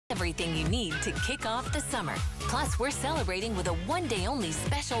everything you need to kick off the summer. Plus, we're celebrating with a one-day only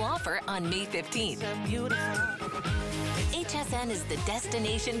special offer on May 15th. HSN is the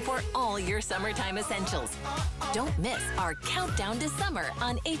destination for all your summertime essentials. Don't miss our countdown to summer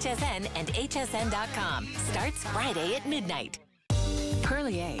on HSN and hsn.com. Starts Friday at midnight.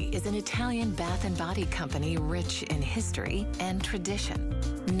 Perlier is an Italian bath and body company rich in history and tradition.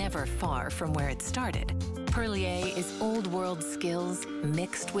 Never far from where it started, Perlier is old world skills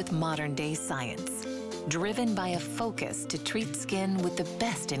mixed with modern day science. Driven by a focus to treat skin with the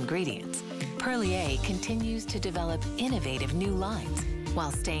best ingredients, Perlier continues to develop innovative new lines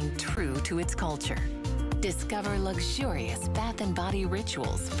while staying true to its culture. Discover luxurious bath and body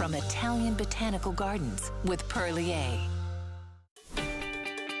rituals from Italian botanical gardens with Perlier.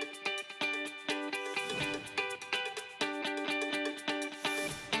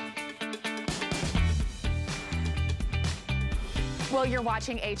 Well, you're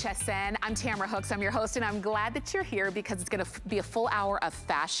watching HSN. I'm Tamara Hooks. I'm your host, and I'm glad that you're here because it's going to be a full hour of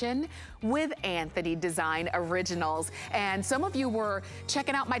fashion with Antthony Design Originals. And some of you were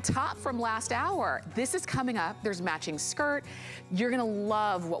checking out my top from last hour. This is coming up. There's matching skirt. You're going to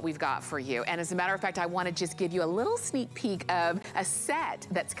love what we've got for you. And as a matter of fact, I want to just give you a little sneak peek of a set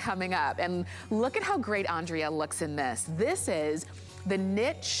that's coming up. And look at how great Andrea looks in this. This is the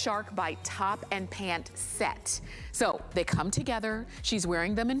knit shark bite top and pant set. So they come together. She's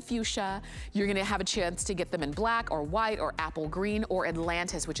wearing them in fuchsia. You're gonna have a chance to get them in black or white or apple green or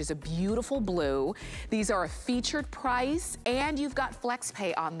Atlantis, which is a beautiful blue. These are a featured price, and you've got flex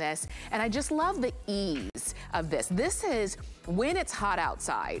pay on this. And I just love the ease of this. This is when it's hot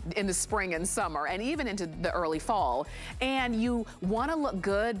outside in the spring and summer and even into the early fall, and you wanna look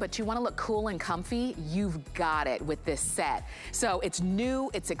good, but you wanna look cool and comfy, you've got it with this set. So it's new,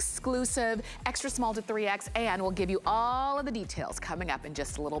 it's exclusive, extra small to 3X, and we'll give you all of the details coming up in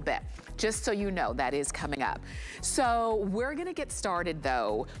just a little bit, just so you know that is coming up. So we're gonna get started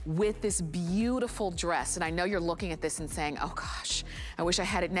though with this beautiful dress, and I know you're looking at this and saying, oh gosh, I wish I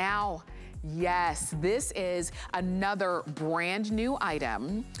had it now. Yes, this is another brand new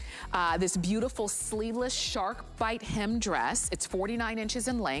item. This beautiful sleeveless shark bite hem dress. It's 49 inches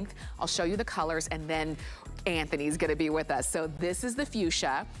in length. I'll show you the colors, and then Anthony's gonna be with us. So this is the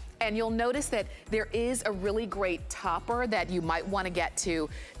fuchsia. And you'll notice that there is a really great topper that you might want to get to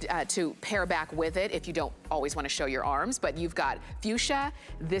pair back with it if you don't always want to show your arms. But you've got fuchsia.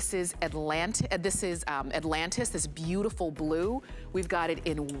 This is Atlantis, this beautiful blue. We've got it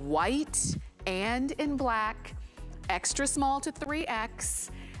in white and in black, extra small to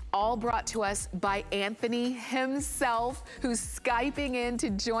 3X. All brought to us by Antthony himself, who's Skyping in to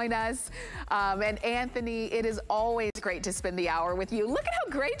join us. And Antthony, it is always great to spend the hour with you. Look at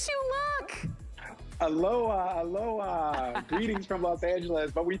how great you look. Aloha, aloha. Greetings from Los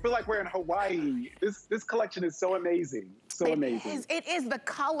Angeles, but we feel like we're in Hawaii. This collection is so amazing, so amazing. It is, the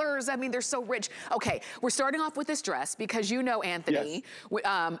colors, I mean, they're so rich. Okay, we're starting off with this dress because you know, Antthony,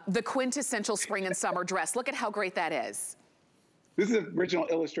 yes, the quintessential spring and summer dress. Look at how great that is. This is an original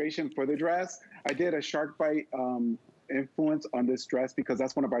illustration for the dress. I did a shark bite influence on this dress because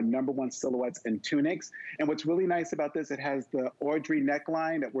that's one of our #1 silhouettes in tunics. And what's really nice about this, it has the Audrey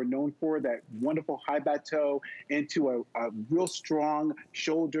neckline that we're known for, that wonderful high bateau into a real strong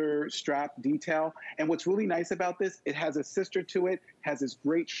shoulder strap detail. And what's really nice about this, it has a sister to it, has this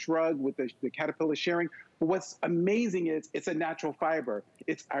great shrug with the caterpillar shearing. But what's amazing is it's a natural fiber.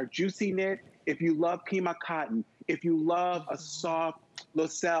 It's our juicy knit. If you love Pima cotton, if you love a soft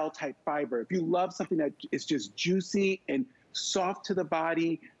Locelle type fiber, if you love something that is just juicy and soft to the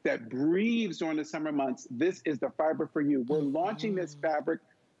body, that breathes during the summer months, this is the fiber for you. We're launching this fabric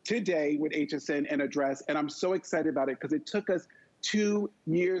today with HSN in a dress, and I'm so excited about it because it took us 2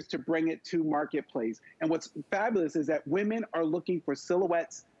 years to bring it to marketplace. And what's fabulous is that women are looking for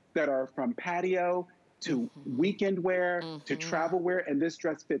silhouettes that are from patio to weekend wear, to travel wear, and this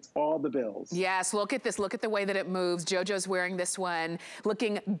dress fits all the bills. Yes, look at this. Look at the way that it moves. JoJo's wearing this one,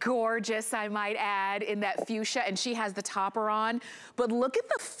 looking gorgeous, I might add, in that fuchsia, and she has the topper on. But look at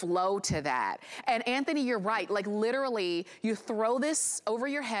the flow to that. And Antthony, you're right. Like literally, you throw this over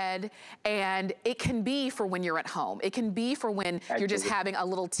your head, and it can be for when you're at home. It can be for when you're just having a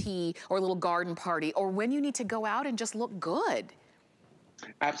little tea or a little garden party, or when you need to go out and just look good.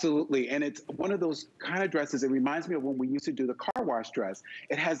 Absolutely, and it's one of those kind of dresses, it reminds me of when we used to do the car wash dress.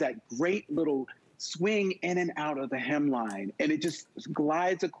 It has that great little swing in and out of the hemline, and it just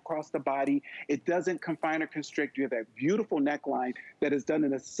glides across the body. It doesn't confine or constrict. You have that beautiful neckline that is done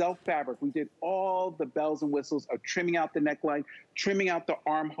in a self fabric. We did all the bells and whistles of trimming out the neckline, trimming out the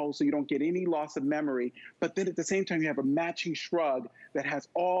armhole so you don't get any loss of memory. But then at the same time, you have a matching shrug that has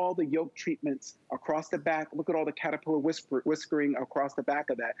all the yoke treatments across the back. Look at all the caterpillar whiskering across the back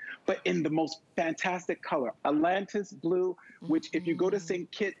of that. But in the most fantastic color, Atlantis blue, which if you go to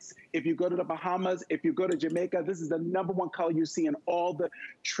St. Kitts, if you go to the Bahamas, if you go to Jamaica, this is the #1 color you see in all the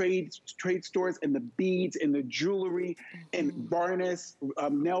trade stores, and the beads, and the jewelry, and varnish,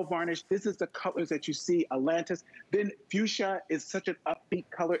 nail varnish. This is the colors that you see, Atlantis. Then fuchsia is such an upbeat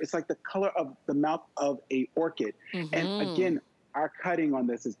color. It's like the color of the mouth of a orchid. And again, our cutting on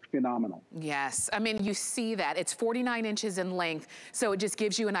this is phenomenal. Yes, I mean, you see that. It's 49 inches in length, so it just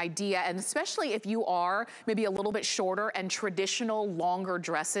gives you an idea, and especially if you are maybe a little bit shorter and traditional longer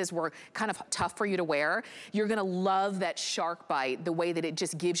dresses were kind of tough for you to wear, you're gonna love that shark bite, the way that it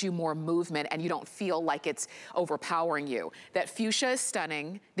just gives you more movement and you don't feel like it's overpowering you. That fuchsia is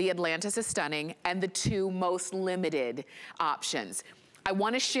stunning, the Atlantis is stunning, and the two most limited options. I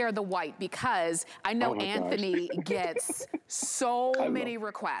want to share the white because I know Anthony gets so many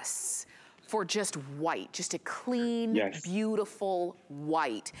requests for just white, just a clean, beautiful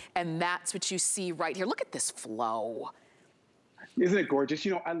white. And that's what you see right here. Look at this flow. Isn't it gorgeous?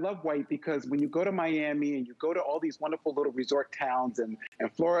 You know, I love white because when you go to Miami and you go to all these wonderful little resort towns and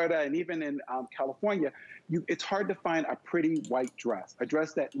Florida and even in California, it's hard to find a pretty white dress, a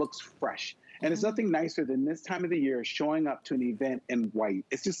dress that looks fresh. And there's nothing nicer than this time of the year showing up to an event in white.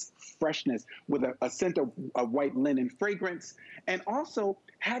 It's just freshness with a scent of white linen fragrance, and also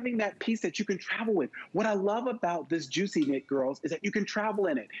having that piece that you can travel with. What I love about this Juicy Knit, girls, is that you can travel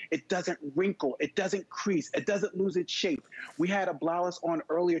in it. It doesn't wrinkle, it doesn't crease, it doesn't lose its shape. We had a blouse on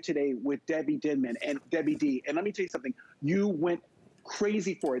earlier today with Debbie Denman and Debbie D, and let me tell you something, you went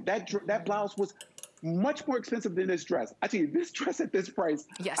crazy for it. That blouse was much more expensive than this dress. I tell you, this dress at this price,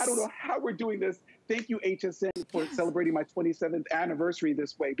 I don't know how we're doing this. Thank you, HSN, for celebrating my 27th anniversary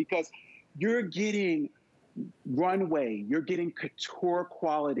this way, because you're getting runway, you're getting couture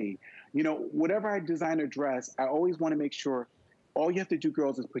quality. You know, whatever I design a dress, I always want to make sure all you have to do,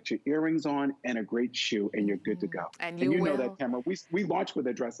 girls, is put your earrings on and a great shoe, and you're good to go. And you know that, Tamara. We launched with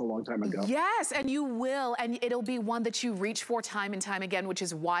a dress a long time ago. Yes, and you will, and it'll be one that you reach for time and time again, which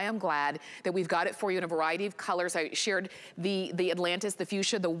is why I'm glad that we've got it for you in a variety of colors. I shared the Atlantis, the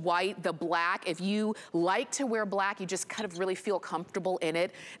fuchsia, the white, the black. If you like to wear black, you just kind of really feel comfortable in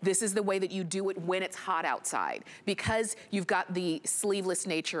it, this is the way that you do it when it's hot outside, because you've got the sleeveless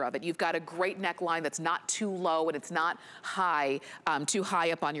nature of it. You've got a great neckline that's not too low and it's not high. Too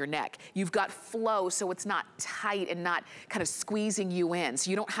high up on your neck. You've got flow, so it's not tight and not kind of squeezing you in.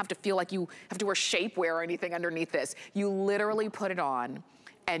 So you don't have to feel like you have to wear shapewear or anything underneath this. You literally put it on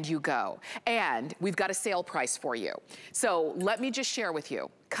and you go. And we've got a sale price for you. So let me just share with you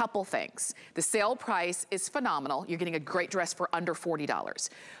a couple things. The sale price is phenomenal. You're getting a great dress for under $40.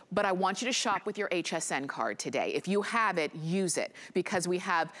 But I want you to shop with your HSN card today. If you have it, use it, because we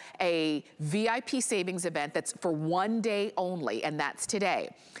have a VIP savings event that's for one day only, and that's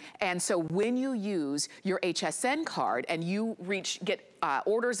today. And so when you use your HSN card and you get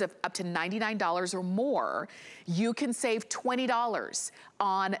orders of up to $99 or more, you can save $20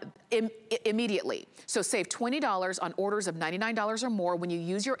 on immediately. So save $20 on orders of $99 or more when you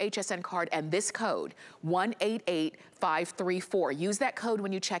use your HSN card and this code, 188534. Use that code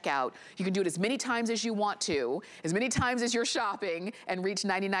when you check out. You can do it as many times as you want to, as many times as you're shopping, and reach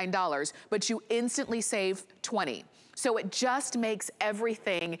 $99, but you instantly save $20. So it just makes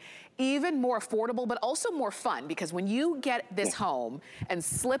everything even more affordable, but also more fun, because when you get this home and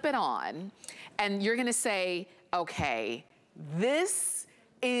slip it on, and you're gonna say, okay, this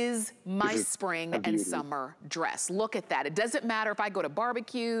is my spring and summer dress. Look at that. It doesn't matter if I go to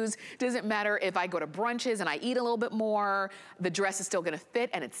barbecues, doesn't matter if I go to brunches and I eat a little bit more, the dress is still gonna fit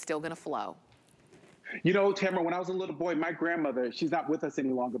and it's still gonna flow. You know, Tamara, when I was a little boy, my grandmother, she's not with us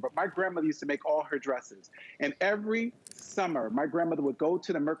any longer, but my grandmother used to make all her dresses. And every summer, my grandmother would go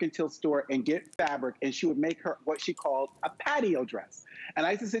to the mercantile store and get fabric, and she would make her what she called a patio dress. And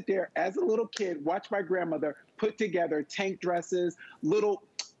I used to sit there as a little kid, watch my grandmother put together tank dresses, little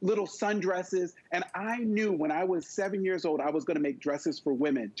sundresses, and I knew when I was 7 years old, I was gonna make dresses for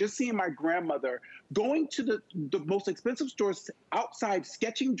women. Just seeing my grandmother going to the most expensive stores outside,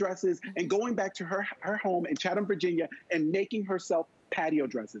 sketching dresses, and going back to her home in Chatham, Virginia, and making herself patio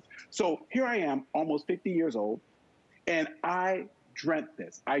dresses. So here I am, almost 50 years old, and I dreamt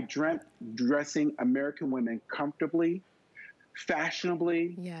this. I dreamt dressing American women comfortably,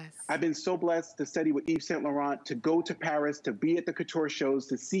 fashionably. Yes. I've been so blessed to study with Yves Saint Laurent, to go to Paris, to be at the couture shows,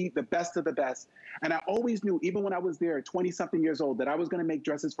 to see the best of the best. And I always knew, even when I was there, 20-something years old, that I was going to make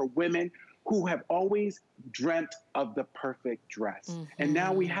dresses for women who have always dreamt of the perfect dress. And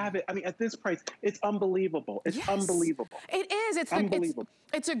now we have it. I mean, at this price, it's unbelievable. It's unbelievable. It is. It's unbelievable.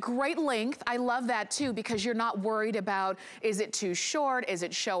 It's a great length. I love that too, because you're not worried about, is it too short? Is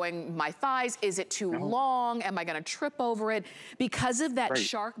it showing my thighs? Is it too long? Am I going to trip over it? Because of that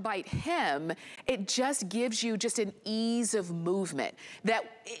shark bite hem, it just gives you just an ease of movement,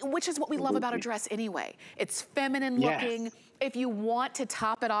 which is what we love about a dress anyway. It's feminine looking. If you want to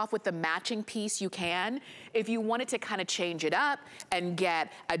top it off with the matching piece, you can. If you wanted to kind of change it up and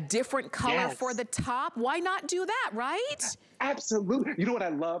get a different color for the top, why not do that, right? Absolutely. You know what I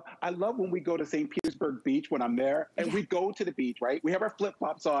love? I love when we go to St. Petersburg Beach when I'm there, and we go to the beach, right? We have our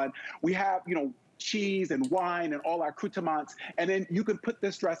flip-flops on. We have, you know, cheese and wine and all our accoutrements, and then you can put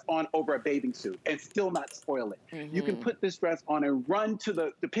this dress on over a bathing suit and still not spoil it. You can put this dress on and run to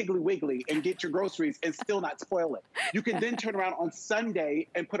the Piggly Wiggly and get your groceries and still not spoil it. You can then turn around on Sunday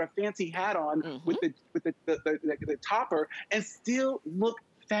and put a fancy hat on with the topper and still look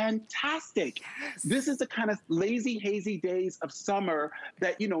fantastic. This is the kind of lazy, hazy days of summer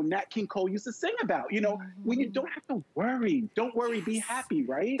that, you know, Nat King Cole used to sing about. You know, when you don't have to worry. Don't worry, be happy,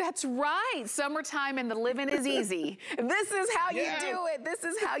 right? That's right. Summertime and the living is easy. This is how you do it. This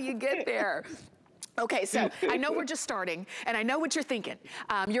is how you get there. Okay, so I know we're just starting, and I know what you're thinking.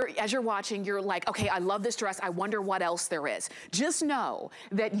 As you're watching, you're like, okay, I love this dress. I wonder what else there is. Just know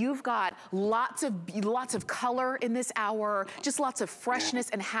that you've got lots of color in this hour, just lots of freshness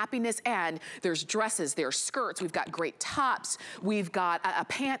and happiness, and there's dresses, there's skirts, we've got great tops, we've got a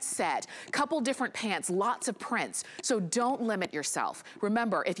pants set, couple different pants, lots of prints. So don't limit yourself.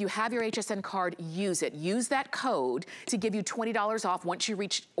 Remember, if you have your HSN card, use it. Use that code to give you $20 off once you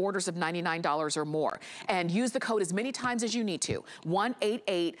reach orders of $99 or more. And use the code as many times as you need to.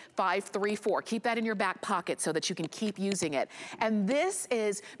 188534. Keep that in your back pocket so that you can keep using it. And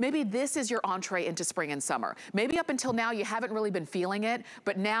maybe this is your entree into spring and summer. Maybe up until now you haven't really been feeling it,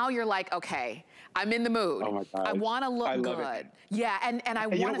 but now you're like, okay, I'm in the mood. Oh my gosh. I want to look good. Yeah, and I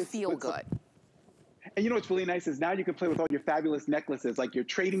want to feel good. And you know what's really nice is now you can play with all your fabulous necklaces, like your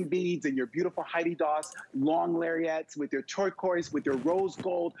trading beads and your beautiful Heidi Doss long lariats with your turquoise, with your rose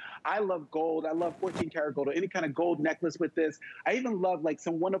gold. I love gold. I love 14 karat gold or any kind of gold necklace with this. I even love like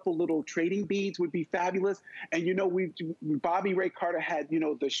some wonderful little trading beads would be fabulous. And you know, Bobby Ray Carter had, you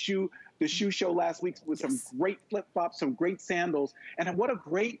know, the shoe show last week with some great flip-flops, some great sandals. And what a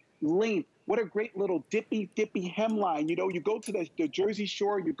great length. What a great little dippy hemline. You know, you go to the Jersey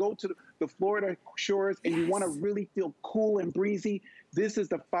Shore, you go to the Florida shores, and you want to really feel cool and breezy. This is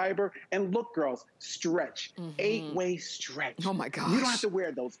the fiber. And look, girls, stretch. 8-way stretch. Oh, my gosh. You don't have to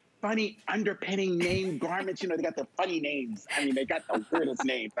wear those funny underpinning name garments. You know, they got the funny names. I mean, they got the weirdest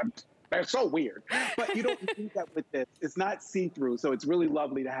names. They're so weird. But you don't need that with this. It's not see-through, so it's really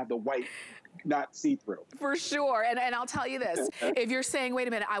lovely to have the white not see-through. For sure, and I'll tell you this, if you're saying, wait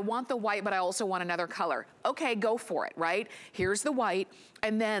a minute, I want the white, but I also want another color. Okay, go for it, right? Here's the white,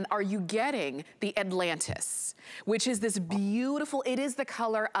 and then are you getting the Atlantis, which is this beautiful, it is the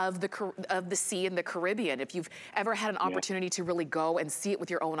color of the sea in the Caribbean. If you've ever had an opportunity to really go and see it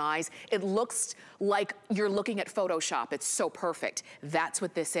with your own eyes, it looks like you're looking at Photoshop. It's so perfect. That's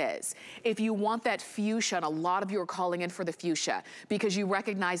what this is. If you want that fuchsia, and a lot of you are calling in for the fuchsia, because you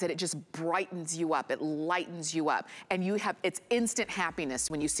recognize that it just brightens you up, it lightens you up, and it's instant happiness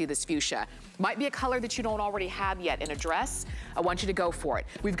when you see this fuchsia. Might be a color that you don't already have yet in a dress. I want you to go for it.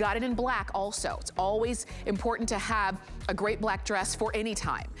 We've got it in black also. It's always important to have a great black dress for any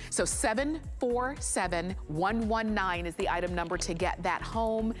time. So 747119 is the item number to get that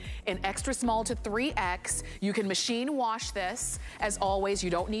home in extra small to 3X. You can machine wash this. As always, you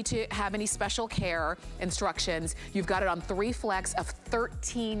don't need to have any special care instructions. You've got it on 3 flex of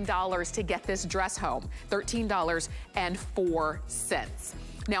 $13 to get this dress home. $13.04.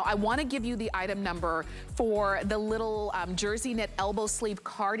 Now, I want to give you the item number for the little jersey knit elbow sleeve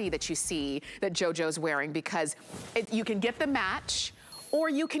cardi that you see that JoJo's wearing, because you can get the match or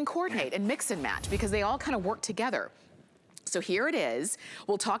you can coordinate and mix and match because they all kind of work together. So here it is.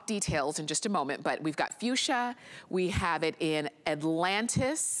 We'll talk details in just a moment, but we've got fuchsia. We have it in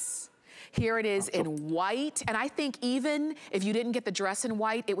Atlantis. Here it is in white, and I think even if you didn't get the dress in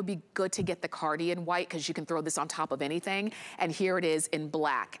white, it would be good to get the cardi in white because you can throw this on top of anything. And here it is in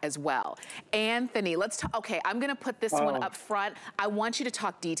black as well. Antthony, let's talk. Okay, I'm gonna put this one up front. I want you to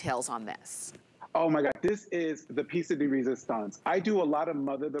talk details on this. Oh my God, this is the piece de resistance. I do a lot of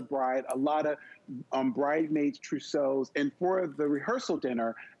Mother the Bride, a lot of bridesmaids trousseaux, and for the rehearsal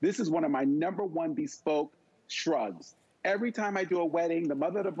dinner, this is one of my #1 bespoke shrugs. Every time I do a wedding, the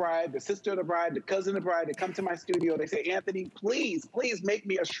mother of the bride, the sister of the bride, the cousin of the bride, they come to my studio, they say, Anthony, please, please make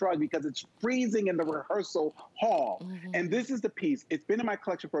me a shrug because it's freezing in the rehearsal hall. And this is the piece. It's been in my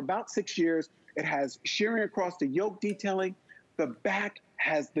collection for about 6 years. It has shearing across the yoke detailing. The back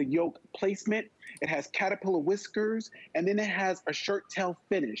has the yoke placement. It has caterpillar whiskers, and then it has a shirt tail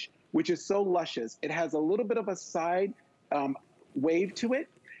finish, which is so luscious. It has a little bit of a side wave to it.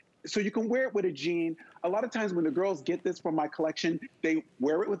 So you can wear it with a jean. A lot of times when the girls get this from my collection, they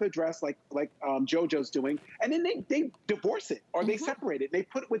wear it with a dress like JoJo's doing, and then they divorce it or they separate it. They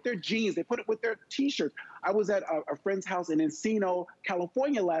put it with their jeans. They put it with their T-shirts. I was at a friend's house in Encino,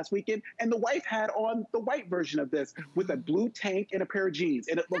 California last weekend, and the wife had on the white version of this with a blue tank and a pair of jeans,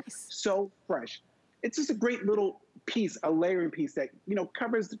 and it looked so fresh. It's just a great little piece, a layering piece that, you know,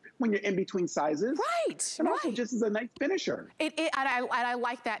 covers when you're in between sizes. Right, and also just is a nice finisher. And I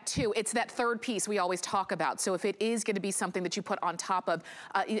like that too. It's that third piece we always talk about. So if it is going to be something that you put on top of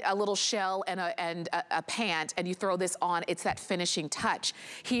a little shell and a pant, and you throw this on, it's that finishing touch.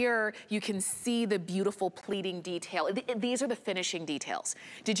 Here you can see the beautiful pleating detail. These are the finishing details.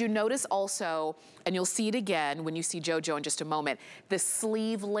 Did you notice also, and you'll see it again when you see JoJo in just a moment, the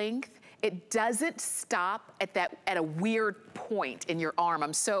sleeve length? It doesn't stop at a weird point in your arm.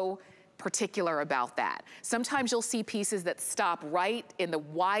 I'm so particular about that. Sometimes you'll see pieces that stop right in the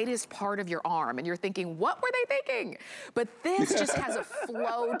widest part of your arm, and you're thinking, what were they thinking? But this just has a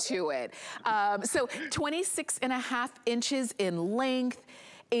flow to it. So 26.5 inches in length.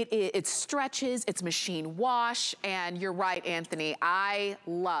 It stretches, it's machine wash, and you're right, Anthony, I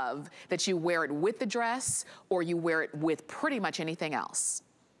love that you wear it with the dress or you wear it with pretty much anything else.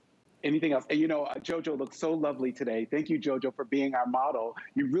 Anything else? And you know, JoJo looks so lovely today. Thank you, JoJo, for being our model.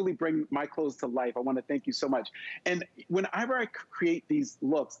 You really bring my clothes to life. I want to thank you so much. And whenever I create these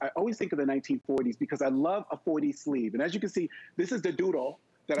looks, I always think of the 1940s because I love a 40 sleeve. And as you can see, this is the doodle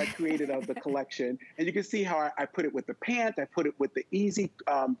that I created of the collection. And you can see how I put it with the pant, I put it with the easy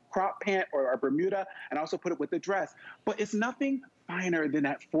crop pant or a Bermuda, and I also put it with the dress. But it's nothing finer than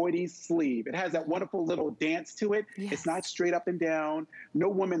that 40s sleeve. It has that wonderful little dance to it. Yes. It's not straight up and down. No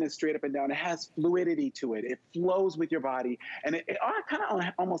woman is straight up and down. It has fluidity to it. It flows with your body. And it kind of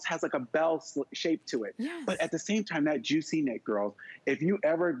almost has like a bell shape to it. Yes. But at the same time, that juicy knit, girls, if you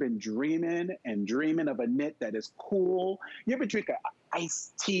ever been dreaming of a knit that is cool, you ever drink an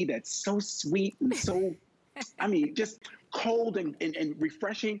iced tea that's so sweet and so, I mean, just cold and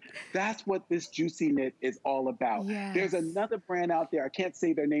refreshing, that's what this juicy knit is all about. Yes. There's another brand out there, I can't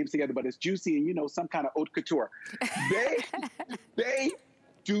say their names together, but it's juicy and you know, some kind of haute couture. They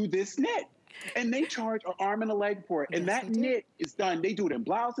do this knit. And they charge an arm and a leg for it. And that knit is done. They do it in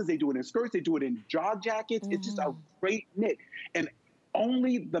blouses, they do it in skirts, they do it in jog jackets. It's just a great knit. And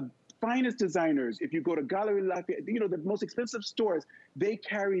only the finest designers, if you go to Galerie Lafayette, you know, the most expensive stores, they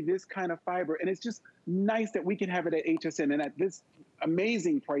carry this kind of fiber. And it's just nice that we can have it at HSN and at this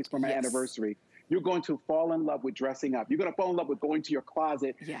amazing price for my anniversary. You're going to fall in love with dressing up. You're going to fall in love with going to your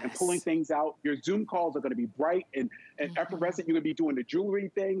closet and pulling things out. Your Zoom calls are going to be bright and effervescent. You're going to be doing the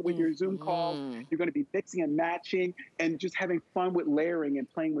jewelry thing with your Zoom calls. You're going to be mixing and matching and just having fun with layering and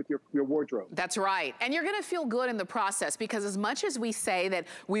playing with your wardrobe. That's right. And you're going to feel good in the process because as much as we say that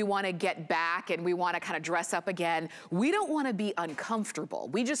we want to get back and we want to kind of dress up again, we don't want to be uncomfortable.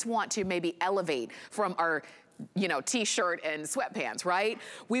 We just want to maybe elevate from our t-shirt and sweatpants, right?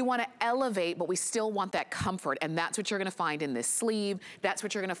 We want to elevate, but we still want that comfort, and that's what you're going to find in this sleeve. That's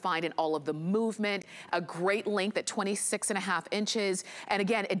what you're going to find in all of the movement. A great length at 26.5 inches. And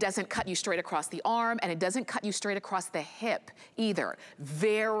again, it doesn't cut you straight across the arm, and it doesn't cut you straight across the hip either.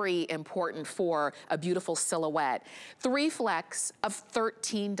 Very important for a beautiful silhouette. 3 flex of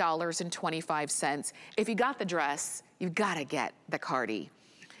 $13.25. If you got the dress, you've got to get the cardi.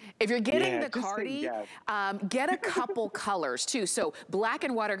 If you're getting the cardi, get a couple colors too. So black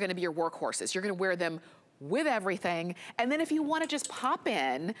and white are gonna be your workhorses. You're gonna wear them with everything. And then if you wanna just pop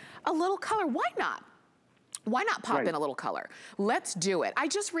in a little color, why not? Why not pop in a little color? Let's do it. I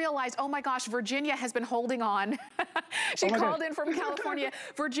just realized, oh my gosh, Virginia has been holding on. She called in from California.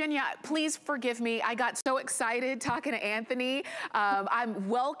 Virginia, please forgive me. I got so excited talking to Anthony. I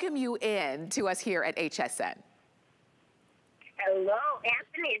welcome you in to us here at HSN. Hello,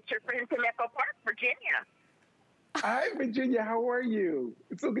 Anthony. It's your friend from Echo Park, Virginia. Hi, Virginia. How are you?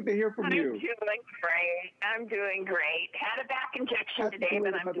 It's so good to hear from you. I'm doing great. Had a back injection today,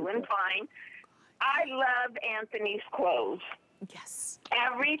 but I'm doing fine. I love Anthony's clothes. Yes.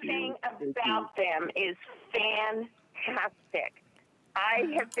 Everything about them is fantastic. I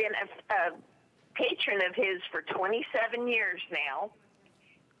have been a patron of his for 27 years now,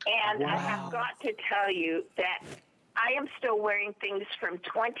 and I have got to tell you that I am still wearing things from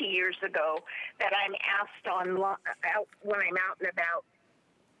 20 years ago that I'm asked on when I'm out and about,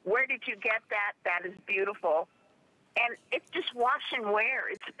 where did you get that? That is beautiful. And it's just wash and wear.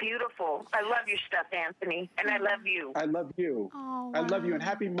 It's beautiful. I love your stuff, Anthony, and I love you. I love you. Oh, I love you, and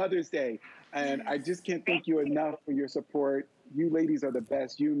happy Mother's Day. And I just can't thank you enough for your support. You ladies are the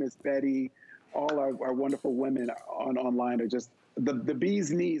best. You, Miss Betty, all our wonderful women online are just the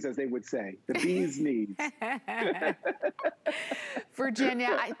bee's knees, as they would say. The bee's knees.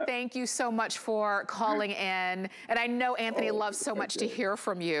 Virginia, I thank you so much for calling in. And I know Anthony loves so much to hear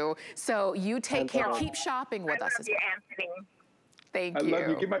from you. So you take care. Keep shopping with us. I love you, Anthony. Thank you. I love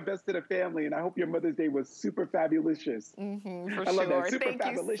you. Give my best to the family, and I hope your Mother's Day was super fabulous. For I love sure. that. Super Thank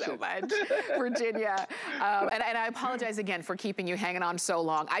you so much, Virginia. And I apologize again for keeping you hanging on so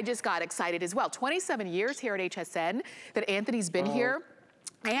long. I just got excited as well. 27 years here at HSN that Anthony's been here.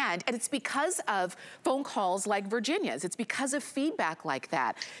 And it's because of phone calls like Virginia's. It's because of feedback like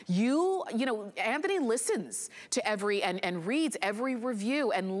that. You know, Anthony listens to and reads every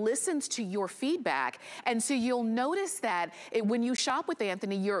review and listens to your feedback. And so you'll notice that when you shop with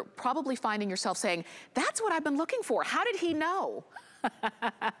Anthony, you're probably finding yourself saying, that's what I've been looking for. How did he know?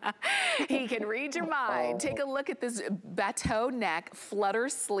 He can read your mind. Take a look at this bateau neck flutter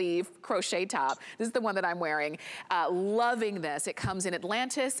sleeve crochet top. This is the one that I'm wearing. Loving this. It comes in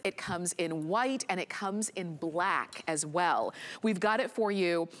Atlantis, it comes in white, and it comes in black as well. We've got it for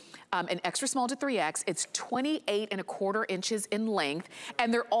you an extra small to 3X. It's 28¼ inches in length,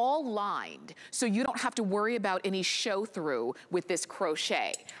 and they're all lined, so you don't have to worry about any show through with this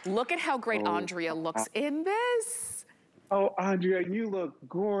crochet. Look at how great Andrea looks in this. Oh, Andrea, you look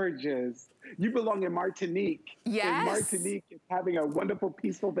gorgeous. You belong in Martinique. Yes. And Martinique is having a wonderful,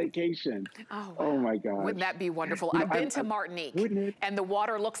 peaceful vacation. Oh, wow. Oh my gosh. Wouldn't that be wonderful? I've been to Martinique, and the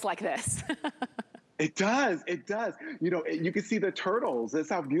water looks like this. It does. It does. You know, you can see the turtles. That's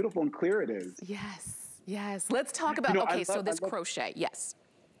how beautiful and clear it is. Yes. Yes. Let's talk about, so this crochet. Yes.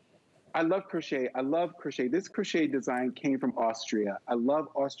 I love crochet. I love crochet. This crochet design came from Austria. I love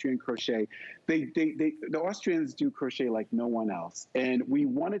Austrian crochet. The Austrians do crochet like no one else. And we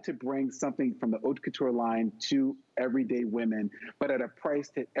wanted to bring something from the haute couture line to everyday women, but at a price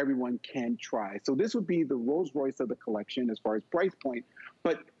that everyone can try. So this would be the Rolls Royce of the collection as far as price point,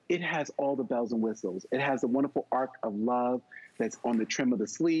 but it has all the bells and whistles. It has the wonderful arc of love that's on the trim of the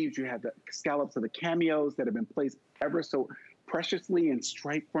sleeves. You have the scallops of the cameos that have been placed ever so preciously in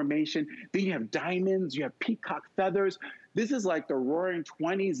stripe formation. Then you have diamonds, you have peacock feathers. This is like the roaring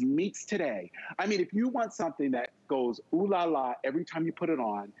 20s meets today. I mean, if you want something that goes ooh la la every time you put it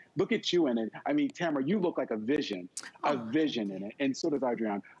on, look at you in it. I mean, Tamara, you look like a vision in it. And so does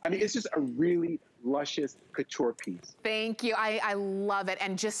Adrienne. I mean, it's just a really luscious couture piece. Thank you. I love it.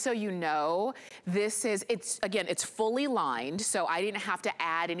 And just so you know, this is, it's fully lined, so I didn't have to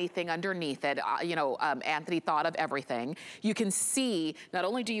add anything underneath it. Anthony thought of everything. You can see, not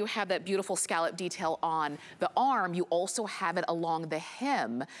only do you have that beautiful scallop detail on the arm, you also have it along the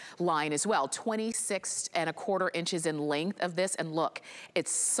hem line as well. 26¼ inches in length of this. And look,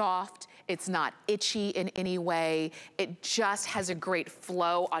 it's soft. It's not itchy in any way. It just has a great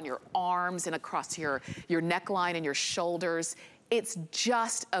flow on your arms and across your neckline and your shoulders. It's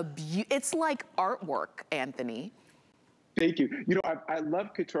just it's like artwork, Anthony. Thank you. You know, I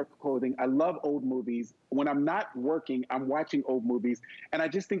love couture clothing. I love old movies. When I'm not working, I'm watching old movies. And I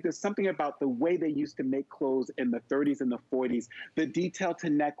just think there's something about the way they used to make clothes in the 30s and the 40s, the detail to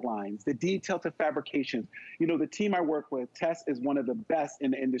necklines, the detail to fabrications. You know, the team I work with, Tess, is one of the best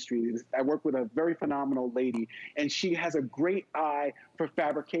in the industry. I work with a very phenomenal lady, and she has a great eye for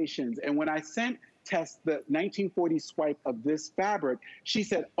fabrications. And when I sent Tess the 1940 swipe of this fabric, she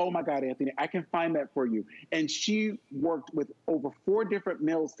said, oh my God, Anthony, I can find that for you. And she worked with over 4 different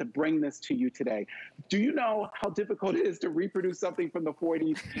mills to bring this to you today. Do you know how difficult it is to reproduce something from the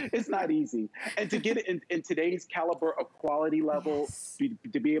 40s? It's not easy. And to get it in today's caliber of quality level, yes,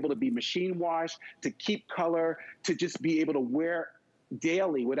 to be able to be machine washed, to keep color, to just be able to wear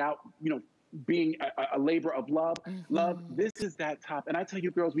daily without, being a labor of love. Love, this is that top. And I tell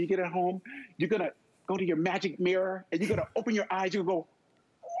you, girls, when you get at home, you're going to go to your magic mirror and you're going to open your eyes. You're going to go,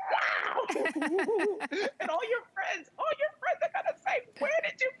 wow. And all your friends are going to say, where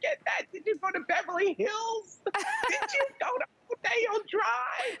did you get that? Did you go to Beverly Hills? Did you go to Rodeo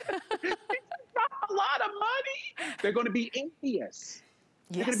Drive? Did you drop a lot of money? They're going to be envious.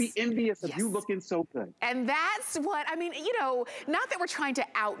 They're going to be envious of you looking so good. And that's what, I mean, you know, not that we're trying to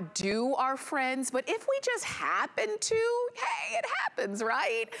outdo our friends, but if we just happen to, hey, it happens,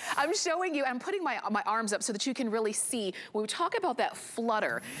 right? I'm showing you, I'm putting my arms up so that you can really see. When we talk about that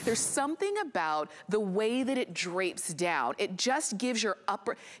flutter, there's something about the way that it drapes down. It just gives your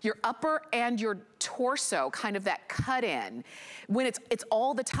upper and your torso kind of that cut in when it's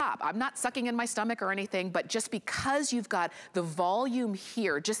all the top. I'm not sucking in my stomach or anything, but just because you've got the volume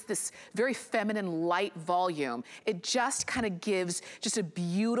here, just this very feminine light volume, it just kind of gives just a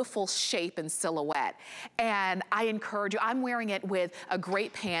beautiful shape and silhouette. And I encourage you, I'm wearing it with a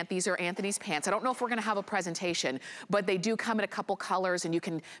great pant. These are Antthony's pants. I don't know if we're gonna have a presentation, but they do come in a couple colors and you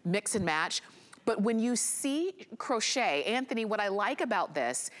can mix and match. But when you see crochet, Antthony, what I like about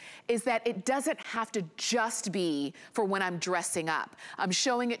this is that it doesn't have to just be for when I'm dressing up. I'm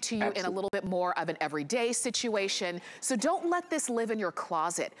showing it to you in a little bit more of an everyday situation. So don't let this live in your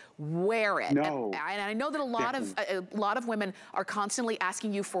closet. Wear it. No. And I know that a lot of women are constantly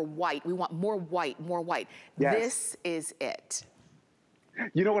asking you for white. We want more white, more white. Yes. This is it.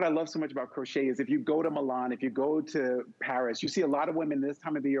 You know what I love so much about crochet is if you go to Milan, if you go to Paris, you see a lot of women this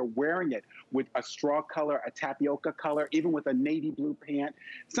time of the year wearing it with a straw color, a tapioca color, even with a navy blue pant.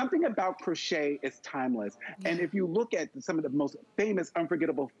 Something about crochet is timeless. Yeah. And if you look at some of the most famous,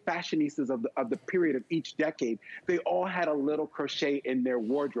 unforgettable fashionistas of the period of each decade, they all had a little crochet in their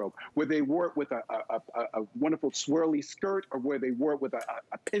wardrobe, where they wore it with a wonderful swirly skirt or where they wore it with a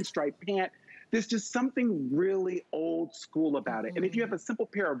pinstripe pant. There's just something really old school about it. And if you have a simple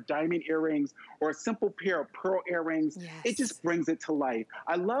pair of diamond earrings or a simple pair of pearl earrings, it just brings it to life.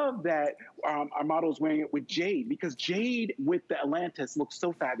 I love that our model is wearing it with jade, because jade with the Atlantis looks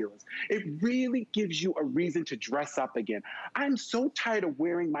so fabulous. It really gives you a reason to dress up again. I'm so tired of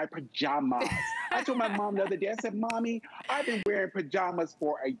wearing my pajamas. I told my mom the other day, I said, Mommy, I've been wearing pajamas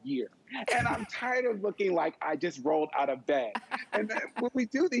for a year. And I'm tired of looking like I just rolled out of bed. And then when we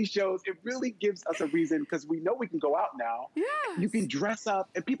do these shows, it really gives us a reason, because we know we can go out now. Yes. You can dress up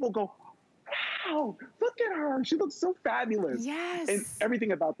and people go, wow, look at her. She looks so fabulous. Yes. And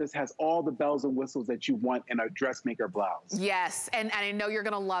everything about this has all the bells and whistles that you want in a dressmaker blouse. Yes, and I know you're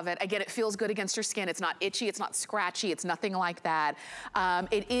gonna love it. Again, it feels good against your skin. It's not itchy, it's not scratchy, it's nothing like that.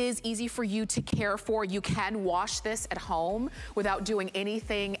 It is easy for you to care for. You can wash this at home without doing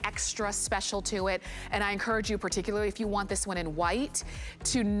anything extra special to it. And I encourage you, particularly if you want this one in white,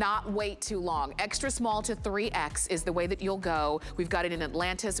 to not wait too long. Extra small to 3X is the way that you'll go. We've got it in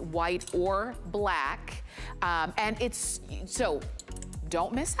Atlantis, white, or black, and it's, so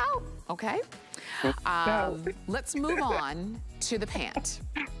don't miss out, okay? Let's move on to the pant.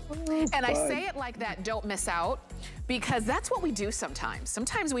 And I say it like that, don't miss out, because that's what we do sometimes.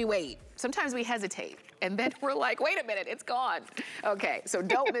 Sometimes we wait, sometimes we hesitate, and then we're like, wait a minute, it's gone. Okay, so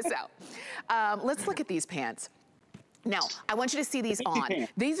don't miss out. Let's look at these pants. Now, I want you to see these on.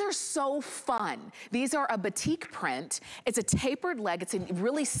 These are so fun. These are a batik print. It's a tapered leg. It's a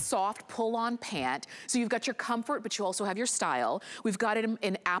really soft pull-on pant. So you've got your comfort, but you also have your style. We've got it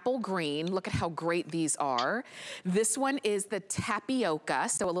in apple green. Look at how great these are. This one is the tapioca,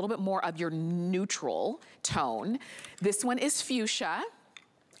 so a little bit more of your neutral tone. This one is fuchsia.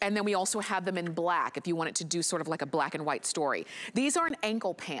 And then we also have them in black if you want it to do sort of like a black and white story. These are an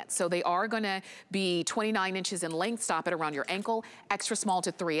ankle pants, so they are gonna be 29 inches in length, stop it around your ankle, extra small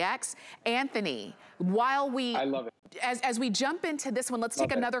to 3X. Antthony, while we— I love it. As we jump into this one, let's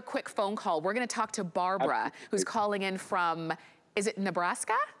take another quick phone call. We're gonna talk to Barbara, who's calling in from, is it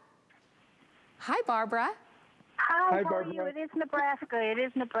Nebraska? Hi, Barbara. Hi, how are you? It is Nebraska. It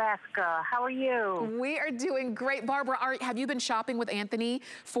is Nebraska. How are you? We are doing great. Barbara, have you been shopping with Antthony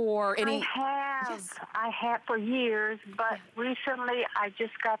for any— I have. Yes. I have for years, but recently I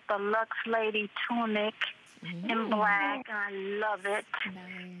just got the Luxe Lady tunic in black, and I love it.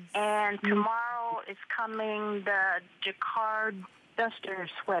 Nice. And tomorrow is coming the jacquard duster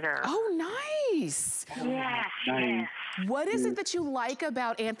sweater. Oh, nice. Yes, nice. Yes. What is it that you like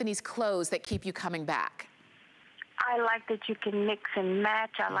about Antthony's clothes that keep you coming back? I like that you can mix and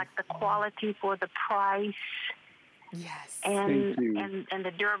match. I like the quality for the price. Yes. And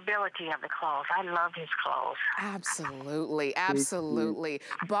the durability of the clothes. I love his clothes. Absolutely, absolutely.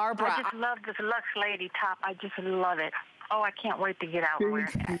 Barbara. I just love this Luxe Lady top. I just love it. Oh, I can't wait to get out and wear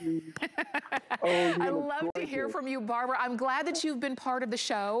it. I love to hear from you, Barbara. I'm glad that you've been part of the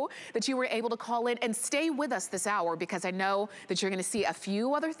show, that you were able to call in and stay with us this hour, because I know that you're going to see a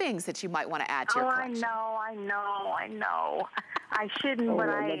few other things that you might want to add to your collection. I know. I shouldn't, but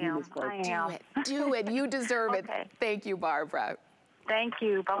I am. Do it. You deserve it. Thank you, Barbara. Thank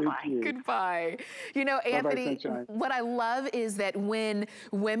you. Bye-bye. Goodbye. You know, Anthony, what I love is that when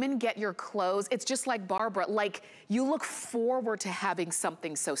women get your clothes, it's just like Barbara, like you look forward to having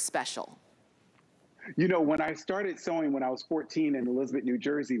something so special. You know, when I started sewing when I was 14 in Elizabeth, New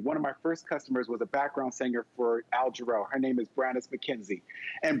Jersey, one of my first customers was a background singer for Al Jarreau. Her name is Brandice McKenzie.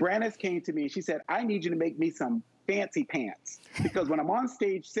 And Brandice came to me and she said, I need you to make me some fancy pants, because when I'm on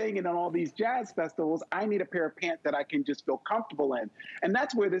stage singing on all these jazz festivals, I need a pair of pants that I can just feel comfortable in. And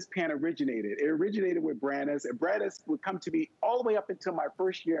that's where this pant originated. It originated with Brandice, and Brandice would come to me all the way up until my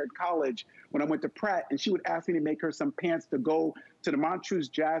first year at college when I went to Pratt, and she would ask me to make her some pants to go to the Montreux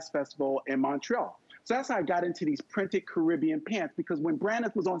Jazz Festival in Montreal. So that's how I got into these printed Caribbean pants, because when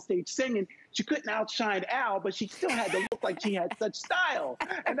Brandice was on stage singing, she couldn't outshine Al, but she still had to look like she had such style.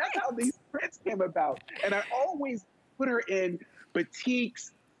 And that's how these prints came about. And I always put her in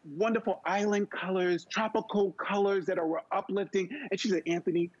batiks, wonderful island colors, tropical colors that are uplifting. And she said,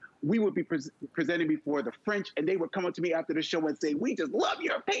 Anthony, we would be presenting before the French, and they would come up to me after the show and say, we just love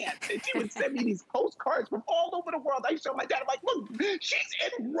your pants. And she would send me these postcards from all over the world. I show my dad, I'm like, look, she's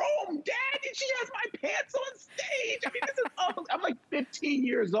in Rome, Dad, and she has my pants on stage. I mean, this is awful. I'm like 15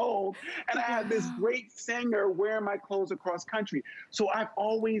 years old, and I have this great singer wearing my clothes across country. So I've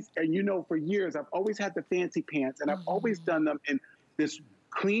always, and you know, for years, I've always had the fancy pants, and I've always done them in this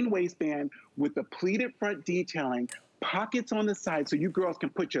clean waistband with the pleated front detailing, pockets on the side so you girls can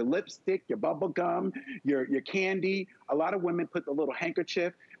put your lipstick, your bubble gum, your candy. A lot of women put the little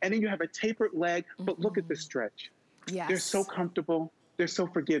handkerchief, and then you have a tapered leg, but look at the stretch. Yes. They're so comfortable. They're so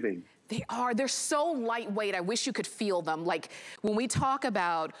forgiving. They are. They're so lightweight. I wish you could feel them. Like when we talk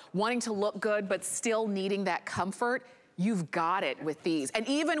about wanting to look good but still needing that comfort, you've got it with these. And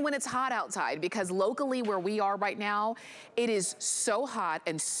even when it's hot outside, because locally where we are right now, it is so hot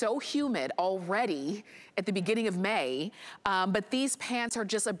and so humid already at the beginning of May, but these pants are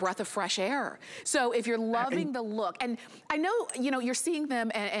just a breath of fresh air. So if you're loving the look, and I know, you know, you're seeing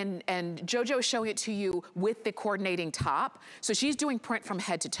them and JoJo is showing it to you with the coordinating top. So she's doing print from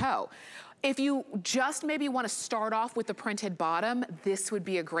head to toe. If you just maybe want to start off with the printed bottom, this would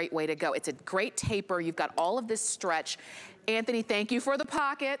be a great way to go. It's a great taper. You've got all of this stretch. Anthony, thank you for the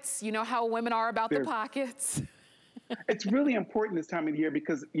pockets. You know how women are about the pockets. It's really important this time of year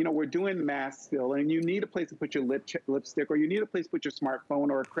because, you know, we're doing masks still, and you need a place to put your lipstick, or you need a place to put your smartphone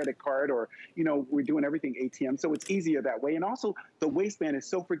or a credit card, or, you know, we're doing everything ATM. So it's easier that way. And also the waistband is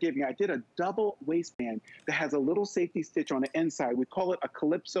so forgiving. I did a double waistband that has a little safety stitch on the inside. We call it a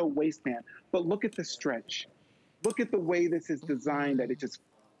Calypso waistband, but look at the stretch. Look at the way this is designed, that it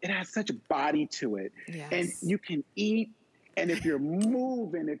has such a body to it. Yes. And you can eat, and if you're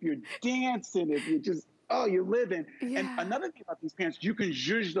moving, if you're dancing, if you're just, oh, you're living. Yeah. And another thing about these pants, you can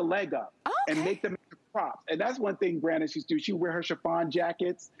zhuzh the leg up and make them into props. And that's one thing Brandice used to do. She'd wear her chiffon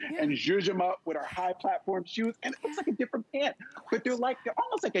jackets and zhuzh them up with her high platform shoes. And it looks like a different pant, but they're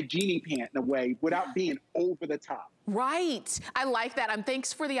almost like a genie pant in a way without being over the top. Right. I like that.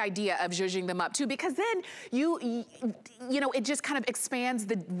 Thanks for the idea of zhuzhing them up too, because then you know, it just kind of expands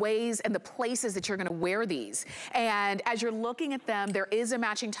the ways and the places that you're going to wear these. And as you're looking at them, there is a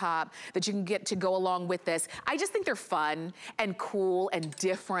matching top that you can get to go along with this. I just think they're fun and cool and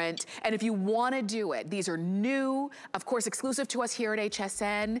different. And if you want to do it, these are new, of course, exclusive to us here at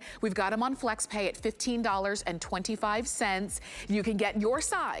HSN. We've got them on FlexPay at $15.25. You can get your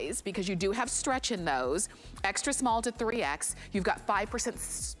size because you do have stretch in those. Extra small to 3X. You've got 5%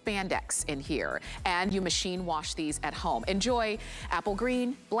 spandex in here, and you machine wash these at home. Enjoy apple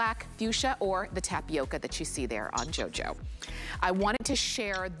green, black, fuchsia, or the tapioca that you see there on JoJo. I wanted to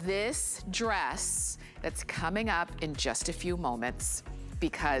share this dress that's coming up in just a few moments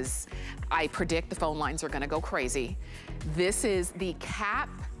because I predict the phone lines are gonna go crazy. This is the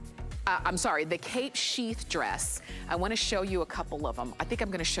the cape sheath dress. I wanna show you a couple of them. I think I'm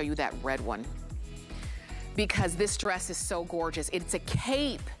gonna show you that red one, because this dress is so gorgeous. It's a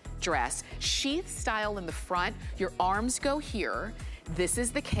cape dress, sheath style in the front. Your arms go here. This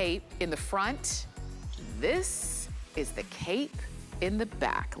is the cape in the front. This is the cape in the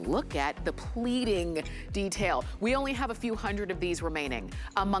back. Look at the pleating detail. We only have a few hundred of these remaining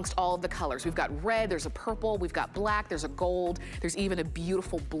amongst all of the colors. We've got red, there's a purple, we've got black, there's a gold, there's even a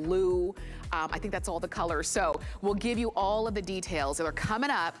beautiful blue. I think that's all the colors. So we'll give you all of the details. They're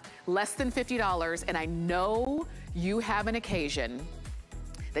coming up, less than $50, and I know you have an occasion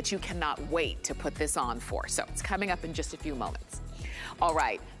that you cannot wait to put this on for. So it's coming up in just a few moments. All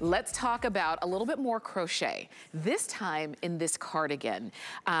right, let's talk about a little bit more crochet. This time in this cardigan,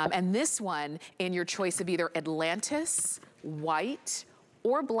 and this one in your choice of either Atlantis, white,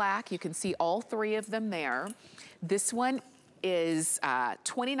 or black. You can see all three of them there. This one is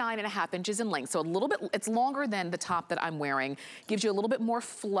 29.5 inches in length. So a little bit, it's longer than the top that I'm wearing. Gives you a little bit more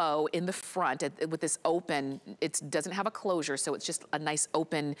flow in the front with this open. It doesn't have a closure, so it's just a nice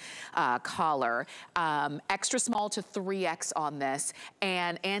open collar. Extra small to 3X on this.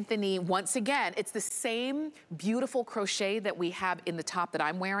 And Antthony, once again, it's the same beautiful crochet that we have in the top that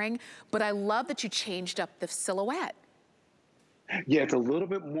I'm wearing, but I love that you changed up the silhouette. Yeah, it's a little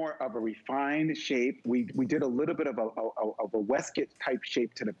bit more of a refined shape. We did a little bit of a waistcoat type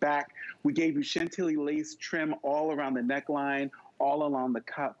shape to the back. We gave you Chantilly lace trim all around the neckline, all along the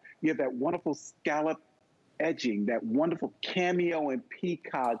cuff. You have that wonderful scallop edging, that wonderful cameo and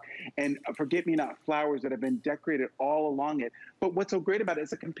peacock and forget-me-not flowers that have been decorated all along it. But what's so great about it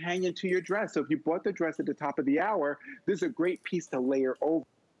is a companion to your dress. So if you bought the dress at the top of the hour, this is a great piece to layer over.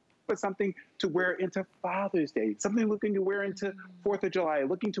 But something to wear into Father's Day, something looking to wear into 4th of July,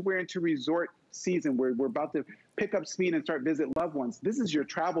 looking to wear into resort season where we're about to pick up speed and start visit loved ones. This is your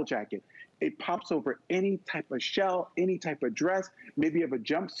travel jacket. It pops over any type of shell, any type of dress. Maybe you have a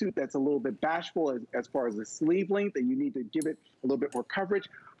jumpsuit that's a little bit bashful as far as the sleeve length and you need to give it a little bit more coverage.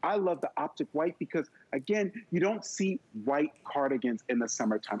 I love the optic white because, again, you don't see white cardigans in the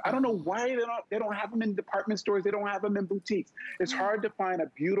summertime. I don't know why they don't have them in department stores. They don't have them in boutiques. It's hard to find a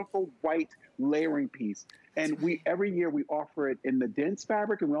beautiful white layering piece. And every year we offer it in the dense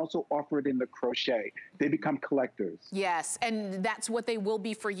fabric and we also offer it in the crochet. They become collectors. Yes, and that's what they will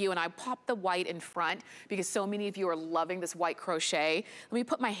be for you. And I popped the white in front because so many of you are loving this white crochet. Let me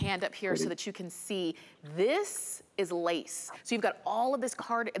put my hand up here so that you can see. This is lace. So you've got all of this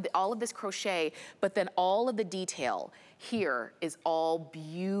crochet, but then all of the detail here is all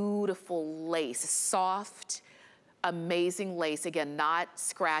beautiful lace, soft, amazing lace. Again, not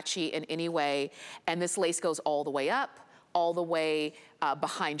scratchy in any way. And this lace goes all the way up, all the way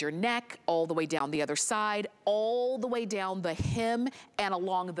behind your neck, all the way down the other side, all the way down the hem and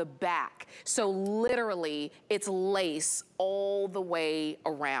along the back. So literally, it's lace all the way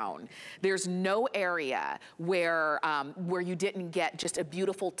around. There's no area where you didn't get just a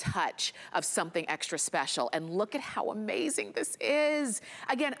beautiful touch of something extra special. And look at how amazing this is.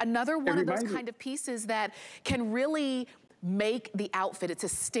 Again, another one of those kind of pieces that can really make the outfit. It's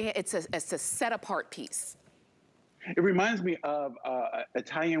a set apart piece. It reminds me of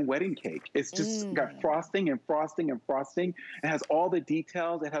Italian wedding cake. It's just got frosting and frosting and frosting. It has all the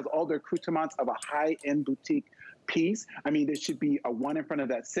details. It has all the accoutrements of a high-end boutique piece. I mean, there should be a 1 in front of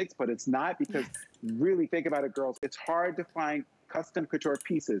that 6, but it's not because really think about it, girls. It's hard to find custom couture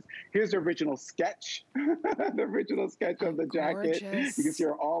pieces. Here's the original sketch, the original sketch of the jacket. Gorgeous. You can see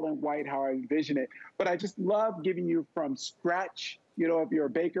her all in white, how I envision it. But I just love giving you from scratch. You know, if you're a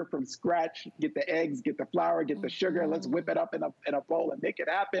baker, from scratch, get the eggs, get the flour, get the sugar, let's whip it up in a bowl and make it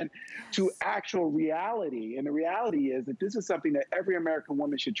happen, to actual reality. And the reality is that this is something that every American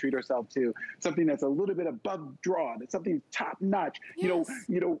woman should treat herself to, something that's a little bit above drawn. It's something top notch. Yes.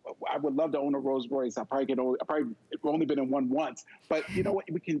 You know, I would love to own a Rolls Royce. I've probably only been in one once, but you know what?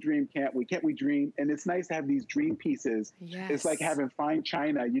 We can dream, can't we? Can't we dream? And it's nice to have these dream pieces. Yes. It's like having fine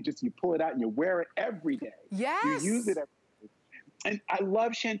china. You pull it out and you wear it every day. Yes. You use it every day. And I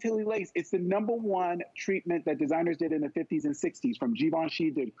love Chantilly lace. It's the #1 treatment that designers did in the 50s and 60s, from Givenchy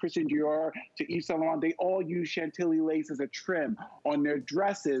to Christian Dior to Yves Saint Laurent. They all use Chantilly lace as a trim on their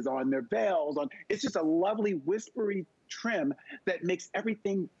dresses, on their veils. It's just a lovely whispery trim that makes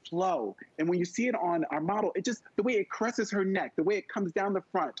everything flow. And when you see it on our model, it just, the way it caresses her neck, the way it comes down the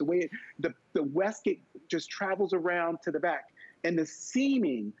front, the way the waistcoat just travels around to the back. And the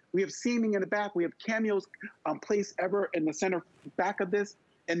seaming, we have seaming in the back. We have cameos placed ever in the center back of this.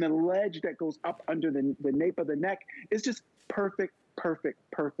 And the ledge that goes up under the nape of the neck is just perfect, perfect,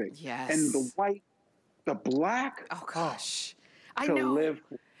 perfect. Yes. And the white, the black. Oh, gosh. I to know. live.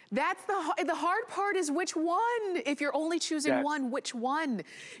 That's the hard part is which one. If you're only choosing one, which one?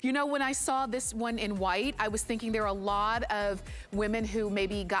 You know, when I saw this one in white, I was thinking there are a lot of women who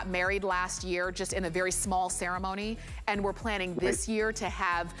maybe got married last year just in a very small ceremony and were planning this year to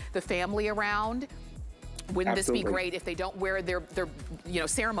have the family around. Wouldn't this be great if they don't wear their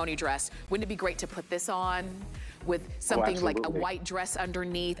ceremony dress? Wouldn't it be great to put this on with something like a white dress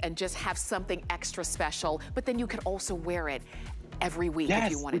underneath and just have something extra special? But then you could also wear it every week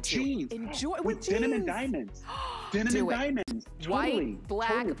if you wanted to. Jeans. Enjoy with jeans. Denim and diamonds. Denim and diamonds. White,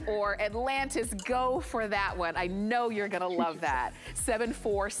 black, or Atlantis, go for that one. I know you're gonna love that.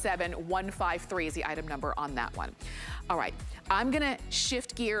 747153 is the item number on that one. All right, I'm gonna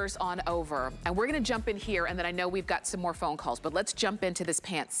shift gears on over and we're gonna jump in here, and then I know we've got some more phone calls, but let's jump into this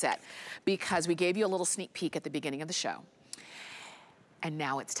pants set because we gave you a little sneak peek at the beginning of the show. And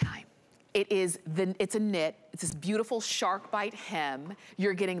now it's time. It's a knit. It's this beautiful shark bite hem.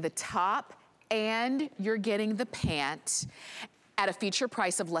 You're getting the top and you're getting the pant at a feature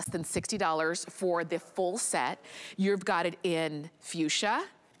price of less than $60 for the full set. You've got it in fuchsia.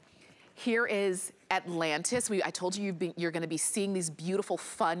 Here is Atlantis. I told you you're gonna be seeing these beautiful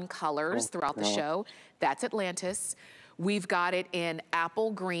fun colors throughout the show. That's Atlantis. We've got it in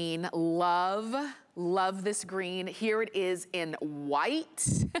apple green. Love this green. Here it is in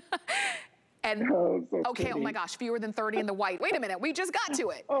white. And so okay, pretty. oh my gosh, fewer than 30 in the white. Wait a minute, we just got to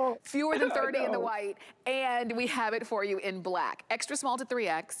it. Fewer than 30 in the white, and we have it for you in black. Extra small to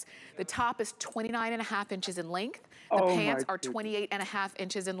 3X. The top is 29.5 inches in length. The pants are 28.5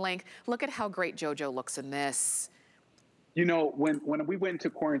 inches in length. Look at how great JoJo looks in this. You know, when we went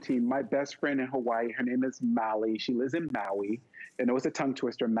into quarantine, my best friend in Hawaii, her name is Maui. She lives in Maui. I know it's a tongue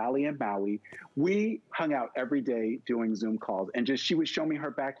twister, Maui and Maui. We hung out every day doing Zoom calls, and she would show me her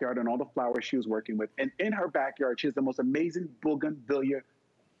backyard and all the flowers she was working with. And in her backyard, she has the most amazing bougainvillea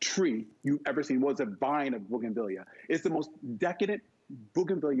tree you've ever seen. Well, it's a vine of bougainvillea. It's the most decadent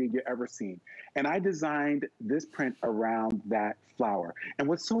bougainvillea you've ever seen. And I designed this print around that flower. And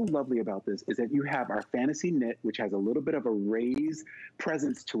what's so lovely about this is that you have our fantasy knit, which has a little bit of a raised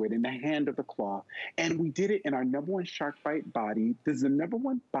presence to it in the hand of the cloth. And we did it in our #1 shark bite body. This is the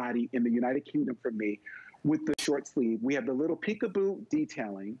 #1 body in the United Kingdom for me with the short sleeve. We have the little peekaboo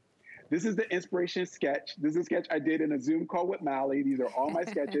detailing. This is the inspiration sketch. This is a sketch I did in a Zoom call with Mally. These are all my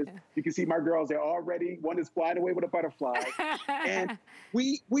sketches. You can see my girls, they're all ready. One is flying away with a butterfly. And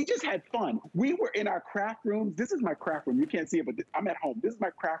we just had fun. We were in our craft rooms. This is my craft room. You can't see it, but I'm at home. This is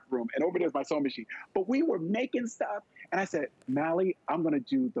my craft room, and over there's my sewing machine. But we were making stuff, and I said, Mally, I'm gonna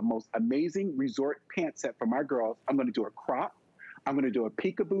do the most amazing resort pant set for my girls. I'm gonna do a crop. I'm gonna do a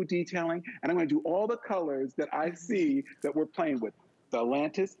peekaboo detailing, and I'm gonna do all the colors that I see that we're playing with. The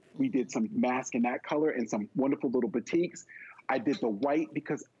Atlantis, we did some mask in that color and some wonderful little batiks. I did the white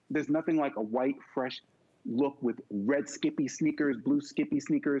because there's nothing like a white, fresh look with red Skippy sneakers, blue Skippy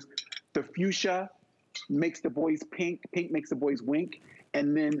sneakers. The fuchsia makes the boys pink, pink makes the boys wink.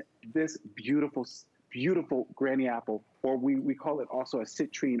 And then this beautiful, beautiful granny apple, or we call it also a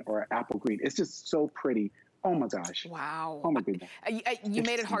citrine or an apple green. It's just so pretty. Oh my gosh. Wow. Oh my goodness. You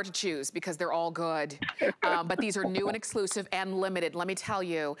made it hard to choose because they're all good. But these are new and exclusive and limited. Let me tell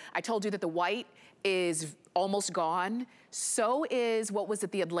you, I told you that the white is almost gone. So is, what was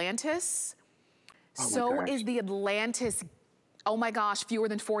it, the Atlantis? So is the Atlantis. Oh my gosh, fewer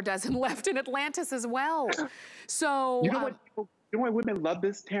than 4 dozen left in Atlantis as well. So. You know what? You know why women love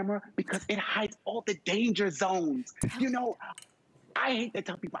this, Tamara? Because it hides all the danger zones. You know, I hate to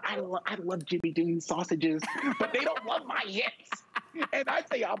tell people I love Jimmy Dean sausages, but they don't love my hips. And I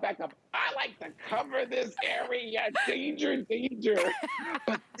say, I'll back up. I like to cover this area. Danger, danger.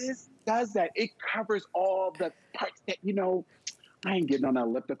 But this does that. It covers all the parts that, you know, I ain't getting on an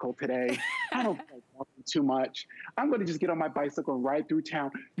elliptical today. I don't feel like walking too much. I'm going to just get on my bicycle and ride through town.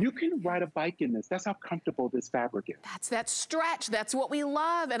 You can ride a bike in this. That's how comfortable this fabric is. That's that stretch. That's what we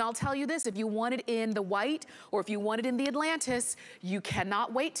love. And I'll tell you this, if you want it in the white or if you want it in the Atlantis, you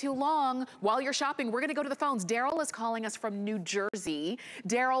cannot wait too long. While you're shopping, we're going to go to the phones. Daryl is calling us from New Jersey.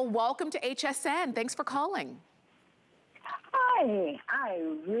 Daryl, welcome to HSN. Thanks for calling. Hi.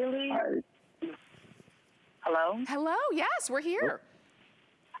 Hello? Hello, yes, we're here.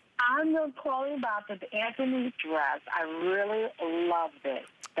 I'm just calling about the Antthony dress. I really loved it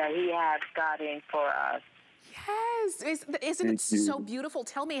that he had got in for us. Yes, isn't it so beautiful?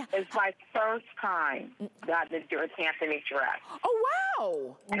 Tell me. It's my first time got to do an Antthony dress. Oh,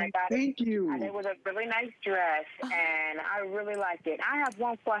 wow. And I got Thank you. And it was a really nice dress, and I really liked it. I have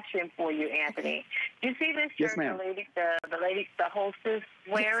one question for you, Antthony. Do you see this shirt the hostess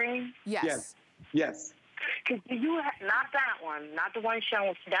wearing? Yes. Yes. Because you not that one, not the one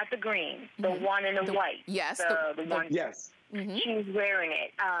shown, not the green, the one in the white. Yes. The one. Yes. She's wearing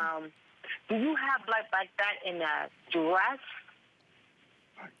it. Do you have like that in a dress?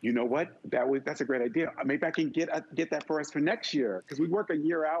 You know what? That's a great idea. Maybe I can get that for us for next year because we work a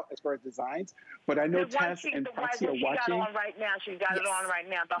year out as far as designs. But I know Tess and Foxy are watching. She got on right now. She's got it on right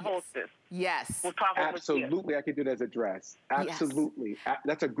now. The hostess. Yes. We'll talk about Absolutely, I could do it as a dress. Absolutely,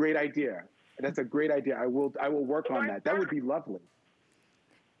 that's a great idea. That's a great idea. I will work on that. That would be lovely.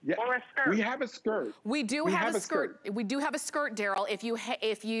 Yeah, or a skirt? we have a skirt. We do have a skirt. We do have a skirt, Daryl. If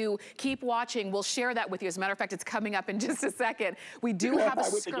you keep watching, we'll share that with you. As a matter of fact, it's coming up in just a second. We do have a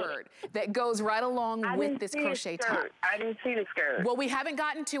skirt that goes right along with this crochet top. I didn't see the skirt. Well, we haven't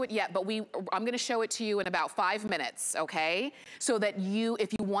gotten to it yet, but I'm gonna show it to you in about 5 minutes, okay? So that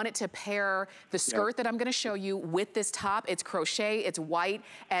if you wanted to pair the skirt that I'm gonna show you with this top, it's crochet, it's white,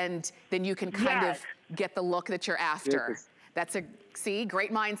 and then you can kind of get the look that you're after. That's see,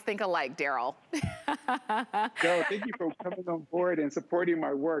 great minds think alike, Daryl. Daryl, thank you for coming on board and supporting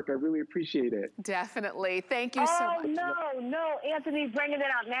my work. I really appreciate it. Definitely, thank you so much. Oh, no, Anthony's bringing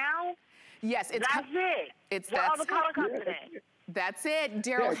it out now? Yes, that's it. All the color comes in. That's it,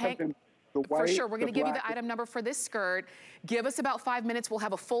 Daryl. For sure, we're gonna give you the item number for this skirt. Give us about 5 minutes, we'll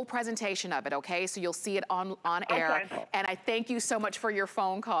have a full presentation of it, okay? So you'll see it on air. Okay. And I thank you so much for your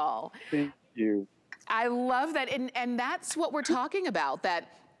phone call. Thank you. I love that, and that's what we're talking about, that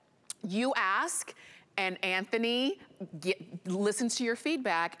you ask, and Anthony listens to your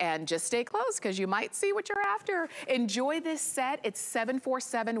feedback, and just stay close because you might see what you're after. Enjoy this set. It's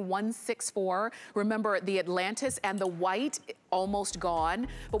 747164. Remember, the Atlantis and the white, almost gone,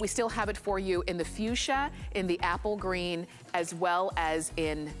 but we still have it for you in the fuchsia, in the apple green, as well as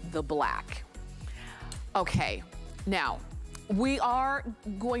in the black. Okay, now, we are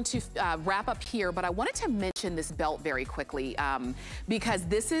going to wrap up here, but I wanted to mention this belt very quickly because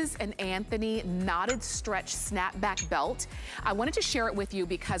this is an Antthony knotted stretch snapback belt. I wanted to share it with you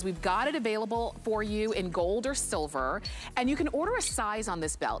because we've got it available for you in gold or silver, and you can order a size on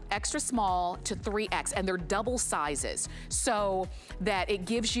this belt, extra small to 3X, and they're double sizes, so that it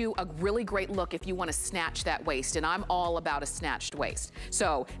gives you a really great look if you want to snatch that waist, and I'm all about a snatched waist.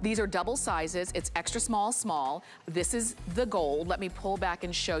 So these are double sizes. It's extra small, small. This is the gold. Let me pull back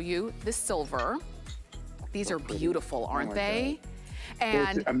and show you the silver. These are beautiful, aren't they?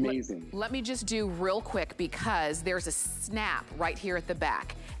 And it's amazing. Let me just do real quick because there's a snap right here at the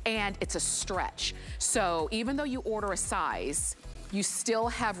back and it's a stretch. So even though you order a size, you still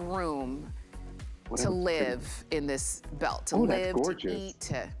have room to live in this belt, to live, to eat,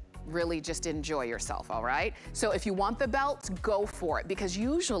 to really just enjoy yourself, all right? So if you want the belt, go for it because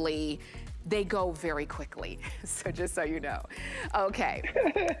usually they go very quickly, so just so you know. Okay,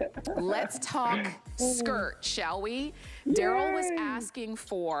 let's talk skirt, shall we? Daryl was asking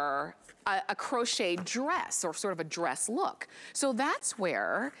for a crochet dress or sort of a dress look. So that's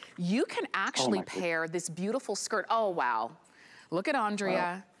where you can actually pair this beautiful skirt. Oh, wow. Look at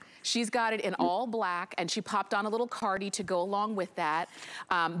Andrea. Wow. She's got it in all black, and she popped on a little cardi to go along with that.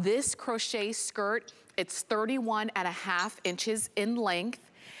 This crochet skirt, it's 31.5 inches in length.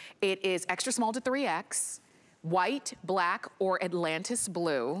 It is extra small to 3X, white, black, or Atlantis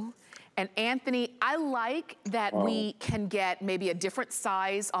blue. And Anthony, I like that we can get maybe a different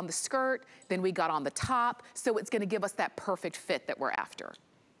size on the skirt than we got on the top, so it's gonna give us that perfect fit that we're after.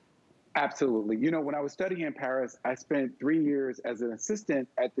 Absolutely. You know, when I was studying in Paris, I spent 3 years as an assistant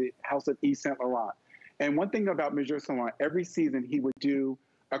at the House of Yves Saint Laurent. And one thing about Monsieur Saint Laurent, every season he would do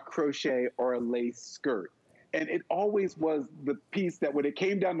a crochet or a lace skirt. And it always was the piece that when it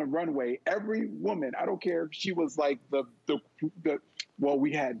came down the runway, every woman, I don't care if she was like well,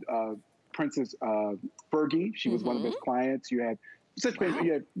 we had Princess Fergie. She was one of his clients. You had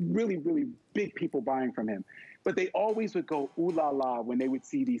you had really, really big people buying from him. But they always would go, ooh la la, when they would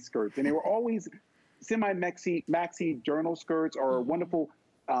see these skirts. And they were always maxi journal skirts or wonderful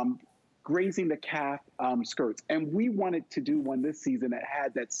grazing the calf skirts. And we wanted to do one this season that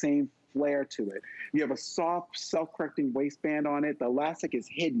had that same flair to it. You have a soft, self-correcting waistband on it. The elastic is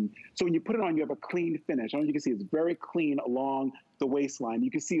hidden. So when you put it on, you have a clean finish. I don't know if you can see it's very clean along the waistline.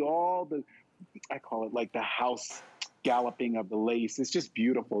 You can see all the, I call it like the house galloping of the lace. It's just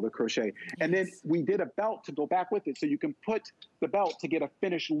beautiful, the crochet. And then we did a belt to go back with it. So you can put the belt to get a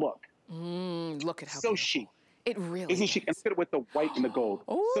finished look. Look at how so chic. It really isn't chic. And fit it with the white and the gold.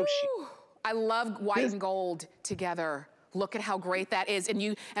 Ooh, so chic. I love white and gold together. Look at how great that is.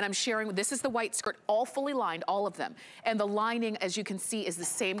 And I'm sharing, this is the white skirt, all fully lined, all of them. And the lining, as you can see, is the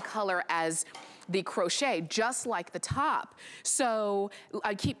same color as the crochet, just like the top. So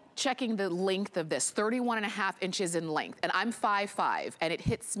I keep checking the length of this, 31.5 inches in length. And I'm 5'5", and it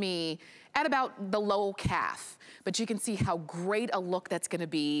hits me at about the low calf. But you can see how great a look that's gonna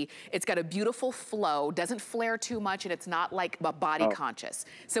be. It's got a beautiful flow, doesn't flare too much, and it's not like body conscious.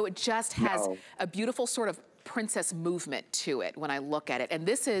 So it just has a beautiful sort of princess movement to it when I look at it. And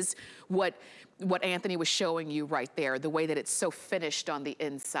this is what Antthony was showing you right there, the way that it's so finished on the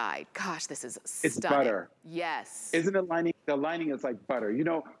inside. Gosh, this is stunning. It's butter. Yes. Isn't the lining? The lining is like butter. You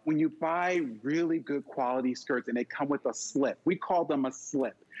know, when you buy really good quality skirts and they come with a slip, we call them a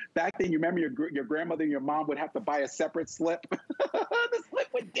slip. Back then, you remember your grandmother and your mom would have to buy a separate slip? The slip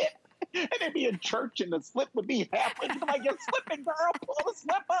would dip. And they'd be in church and the slip would be halfway. Like, you're slipping, girl, pull the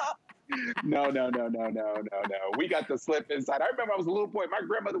slip up. No. We got the slip inside. I remember I was a little boy. My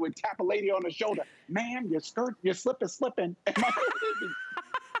grandmother would tap a lady on the shoulder. Man, your slip is slipping. And my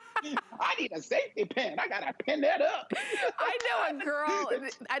I need a safety pin. I gotta pin that up. I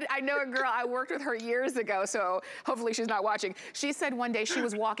know a girl. I worked with her years ago, so hopefully she's not watching. She said one day she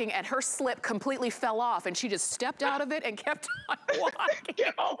was walking and her slip completely fell off, and she just stepped out of it and kept on walking.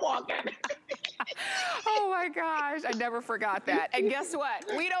 Kept on walking. Oh my gosh, I never forgot that. And guess what?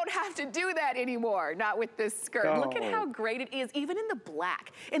 We don't have to do that anymore. Not with this skirt. No. Look at how great it is, even in the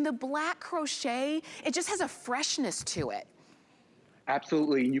black. In the black crochet, it just has a freshness to it.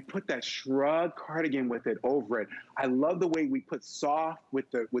 Absolutely, and you put that shrug cardigan with it over it. I love the way we put soft with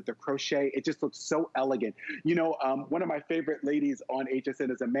the crochet. It just looks so elegant. You know, one of my favorite ladies on HSN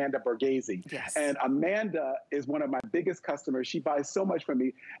is Amanda Borghese. Yes. And Amanda is one of my biggest customers. She buys so much from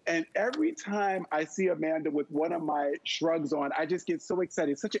me. And every time I see Amanda with one of my shrugs on, I just get so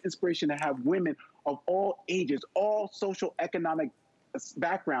excited. It's such an inspiration to have women of all ages, all social, economic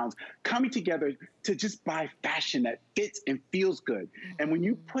backgrounds coming together to just buy fashion that fits and feels good. And when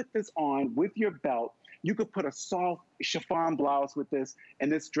you put this on with your belt, you could put a soft chiffon blouse with this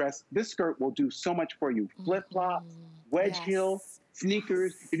and this dress. This skirt will do so much for you. Flip-flops, wedge heel,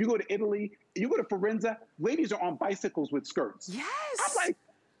 sneakers. If you go to Italy, you go to Firenze, ladies are on bicycles with skirts. Yes. I'm like,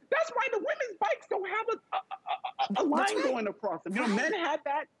 that's why the women's bikes don't have a line going across them. You know, men have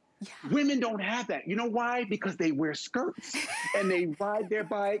that. Yeah. Women don't have that. You know why? Because they wear skirts and they ride their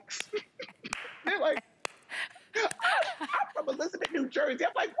bikes. They're like, I'm from Elizabeth, New Jersey.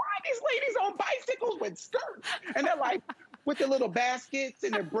 I'm like, why are these ladies on bicycles with skirts? And they're like, with their little baskets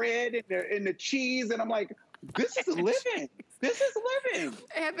and their bread and the cheese. And I'm like, this is living. This is living.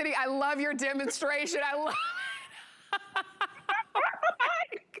 Antthony, I love your demonstration. I love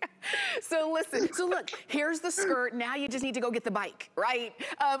So listen, so look, here's the skirt. Now you just need to go get the bike, right?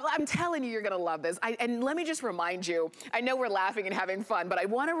 I'm telling you, you're gonna love this. And let me just remind you, I know we're laughing and having fun, but I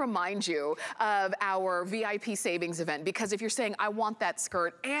wanna remind you of our VIP savings event, because if you're saying, I want that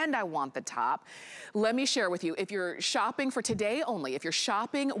skirt and I want the top, let me share with you, if you're shopping for today only, if you're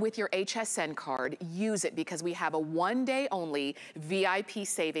shopping with your HSN card, use it, because we have a one-day only VIP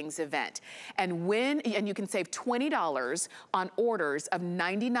savings event. And you can save $20 on orders of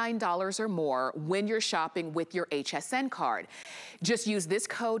 $99 or more when you're shopping with your HSN card. Just use this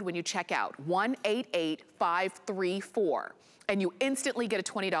code when you check out, 188534. And you instantly get a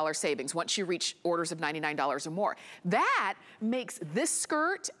 $20 savings once you reach orders of $99 or more. That makes this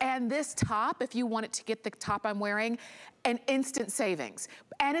skirt and this top, if you want it to get the top I'm wearing, an instant savings.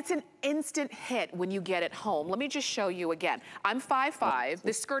 And it's an instant hit when you get it home. Let me just show you again. I'm 5'5".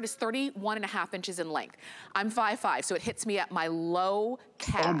 This skirt is 31.5 inches in length. I'm 5'5", so it hits me at my low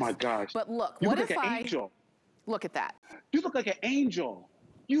calf. Oh my gosh. But look, you what look if like an angel. Look at that. You look like an angel.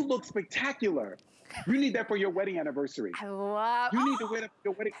 You look spectacular. You need that for your wedding anniversary. I love. You need to wear that for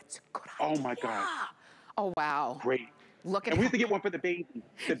your wedding. That's a good idea. Oh my gosh. Oh wow. Great. Look at. And we have to get one for the baby.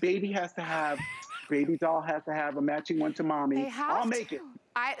 The baby has to have. Baby doll has to have a matching one to mommy. They have I'll make it.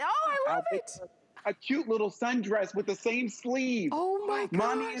 I love it. A cute little sundress with the same sleeve. Oh my gosh.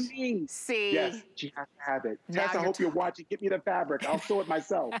 Mommy and me. See. Yes, she has to have it. Now Tess, I hope you're watching. Get me the fabric. I'll sew it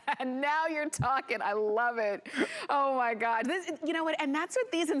myself. Now you're talking. I love it. Oh my God. You know what? And that's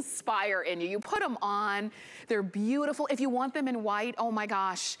what these inspire in you. You put them on. They're beautiful. If you want them in white, oh my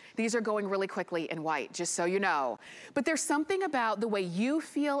gosh, these are going really quickly in white, just so you know. But there's something about the way you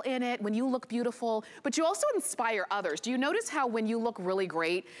feel in it when you look beautiful, but you also inspire others. Do you notice how when you look really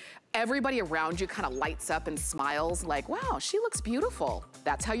great, everybody around you kind of lights up and smiles like, wow, she looks beautiful.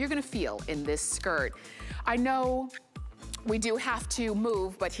 That's how you're gonna feel in this skirt. I know we do have to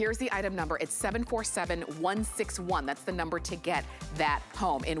move, but here's the item number. It's 747161. That's the number to get that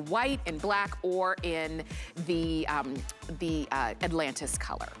home in white, in black, or in the Atlantis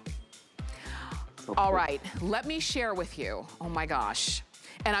color. Okay. All right, let me share with you, oh my gosh.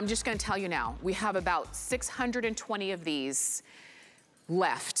 And I'm just gonna tell you now, we have about 620 of these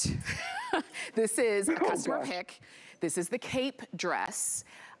left. This is a customer pick. This is the cape dress,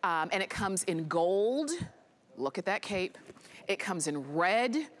 and it comes in gold. Look at that cape. It comes in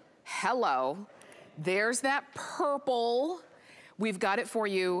red. Hello. There's that purple. We've got it for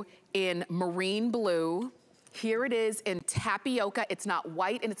you in marine blue. Here it is in tapioca. It's not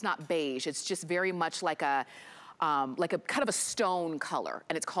white and it's not beige. It's just very much like a kind of a stone color,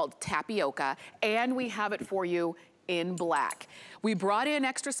 and it's called tapioca. And we have it for you in black. We brought in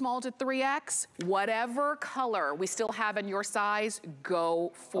extra small to 3X. Whatever color we still have in your size,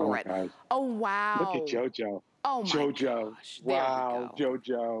 go for it. Gosh. Oh, wow. Look at JoJo. Oh, my JoJo. gosh. Wow,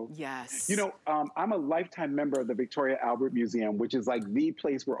 JoJo. Yes. You know, I'm a lifetime member of the Victoria Albert Museum, which is like the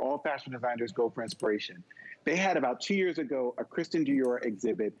place where all fashion designers go for inspiration. They had about 2 years ago a Christian Dior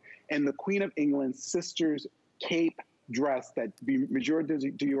exhibit, and the Queen of England's sister's cape dress that Monsieur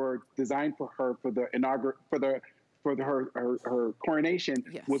Dior designed for her for her coronation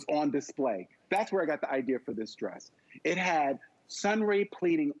was on display. That's where I got the idea for this dress. It had sunray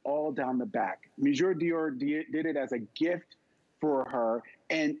pleating all down the back. Monsieur Dior did it as a gift for her,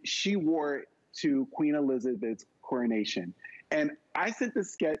 and she wore it to Queen Elizabeth's coronation. And I sent the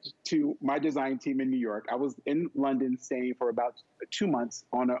sketch to my design team in New York. I was in London staying for about 2 months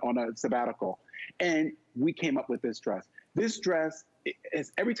on a sabbatical, and we came up with this dress. This dress,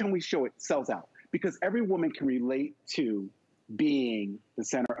 every time we show it, sells out because every woman can relate to being the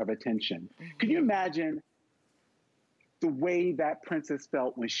center of attention. Can you imagine the way that princess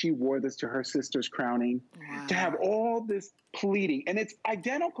felt when she wore this to her sister's crowning? Wow. To have all this pleating, and it's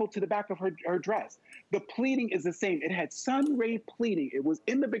identical to the back of her dress. The pleating is the same. It had sunray pleating. It was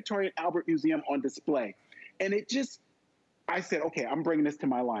in the Victoria Albert Museum on display. And it just, I said, okay, I'm bringing this to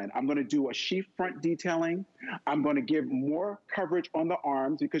my line. I'm gonna do a sheath front detailing. I'm gonna give more coverage on the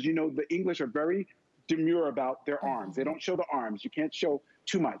arms because you know the English are very demure about their arms. They don't show the arms. You can't show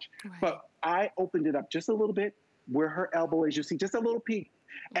too much. Right. But I opened it up just a little bit where her elbow is, you see, just a little peek.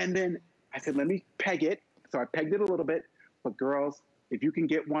 And then I said, let me peg it. So I pegged it a little bit. But girls, if you can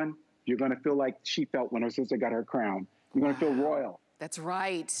get one, you're gonna feel like she felt when her sister got her crown. You're gonna feel royal. That's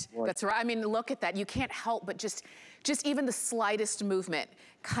right. That's right. I mean, look at that. You can't help but just even the slightest movement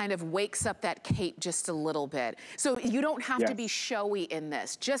kind of wakes up that cape just a little bit. So you don't have to be showy in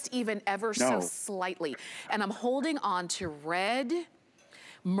this, just even ever so slightly. And I'm holding on to red,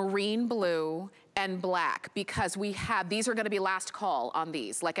 marine blue, and black because we have, these are gonna be last call on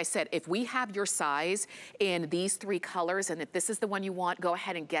these. Like I said, if we have your size in these 3 colors and if this is the one you want, go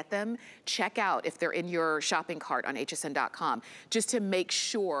ahead and get them. Check out if they're in your shopping cart on hsn.com just to make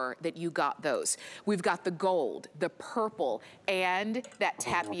sure that you got those. We've got the gold, the purple, and that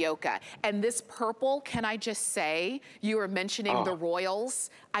tapioca. And this purple, can I just say, you were mentioning the royals.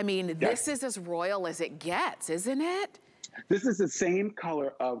 I mean, this is as royal as it gets, isn't it? This is the same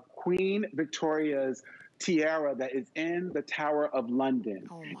color of Queen Victoria's tiara that is in the Tower of London.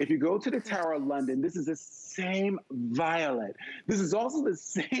 If you go to the Tower of London, this is the same violet. This is also the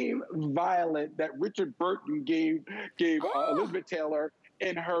same violet that Richard Burton gave Elizabeth Taylor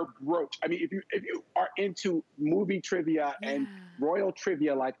in her brooch. I mean, if you are into movie trivia and royal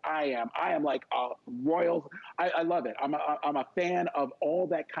trivia like I am like a royal. I love it. I'm a fan of all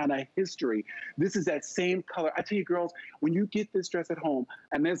that kind of history. This is that same color. I tell you, girls, when you get this dress at home,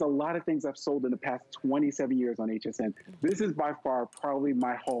 and there's a lot of things I've sold in the past 27 years on HSN. This is by far probably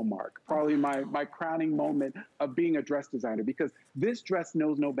my hallmark, probably my crowning moment of being a dress designer because this dress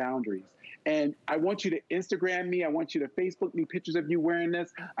knows no boundaries. And I want you to Instagram me. I want you to Facebook me pictures of you wearing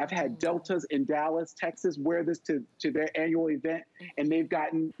this. I've had Deltas in Dallas, Texas wear this to their annual event. And they've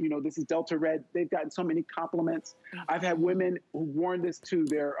gotten, you know, this is Delta Red. They've gotten so many compliments. I've had women who've worn this to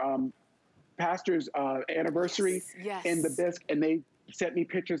their pastor's anniversary in the bisque. And they sent me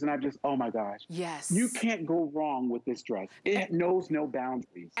pictures and I just, oh my gosh. Yes. You can't go wrong with this dress. It knows no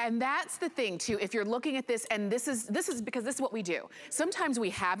boundaries. And that's the thing too, if you're looking at this, and this is because this is what we do. Sometimes we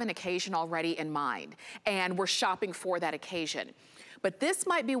have an occasion already in mind and we're shopping for that occasion. But this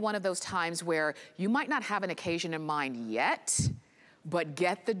might be one of those times where you might not have an occasion in mind yet, but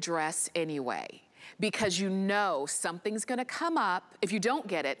get the dress anyway. Because you know something's gonna come up. If you don't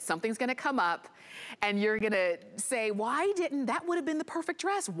get it, something's gonna come up and you're gonna say, why didn't, that would have been the perfect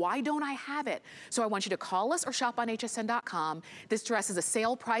dress. Why don't I have it? So I want you to call us or shop on hsn.com. This dress is a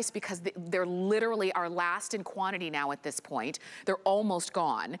sale price because they're literally our last in quantity now at this point. They're almost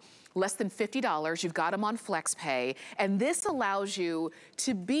gone. Less than $50, you've got them on FlexPay. And this allows you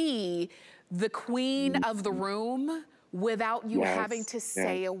to be the queen of the room without you having to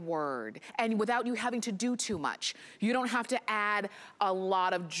say a word and without you having to do too much. You don't have to add a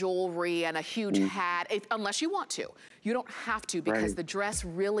lot of jewelry and a huge hat unless you want to. You don't have to because the dress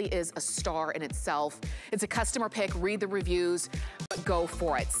really is a star in itself. It's a customer pick, read the reviews, but go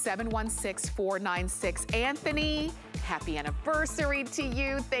for it. 716-496. Anthony, happy anniversary to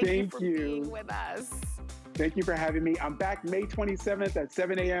you. Thank you for being with us. Thank you for having me. I'm back May 27th at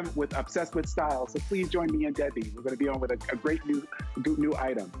 7 a.m. with Obsessed with Style. So please join me and Debbie. We're going to be on with a great new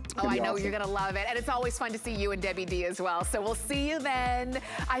item. Oh, I know you're going to love it. And it's always fun to see you and Debbie D as well. So we'll see you then.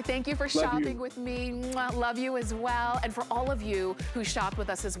 I thank you for shopping with me. Love you as well. And for all of you who shopped with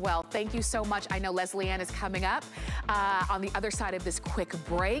us as well, thank you so much. I know Leslie Ann is coming up on the other side of this quick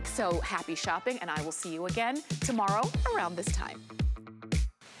break. So happy shopping, and I will see you again tomorrow around this time.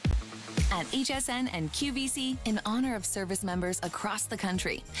 At HSN and QVC, in honor of service members across the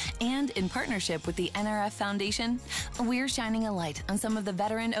country, and in partnership with the NRF Foundation, we're shining a light on some of the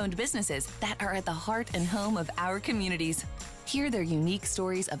veteran-owned businesses that are at the heart and home of our communities. Hear their unique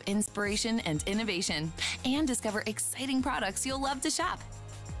stories of inspiration and innovation, and discover exciting products you'll love to shop.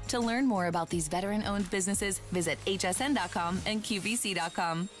 To learn more about these veteran-owned businesses, visit hsn.com and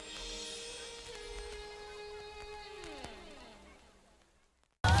qvc.com.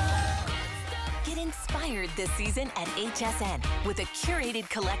 Get inspired this season at HSN with a curated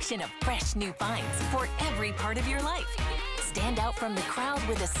collection of fresh new finds for every part of your life. Stand out from the crowd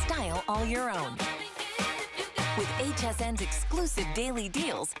with a style all your own. With HSN's exclusive daily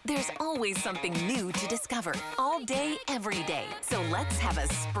deals, there's always something new to discover, all day, every day. So let's have a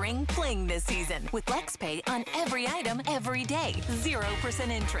spring fling this season with FlexPay on every item, every day. 0%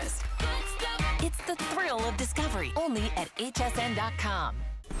 interest. It's the thrill of discovery, only at hsn.com.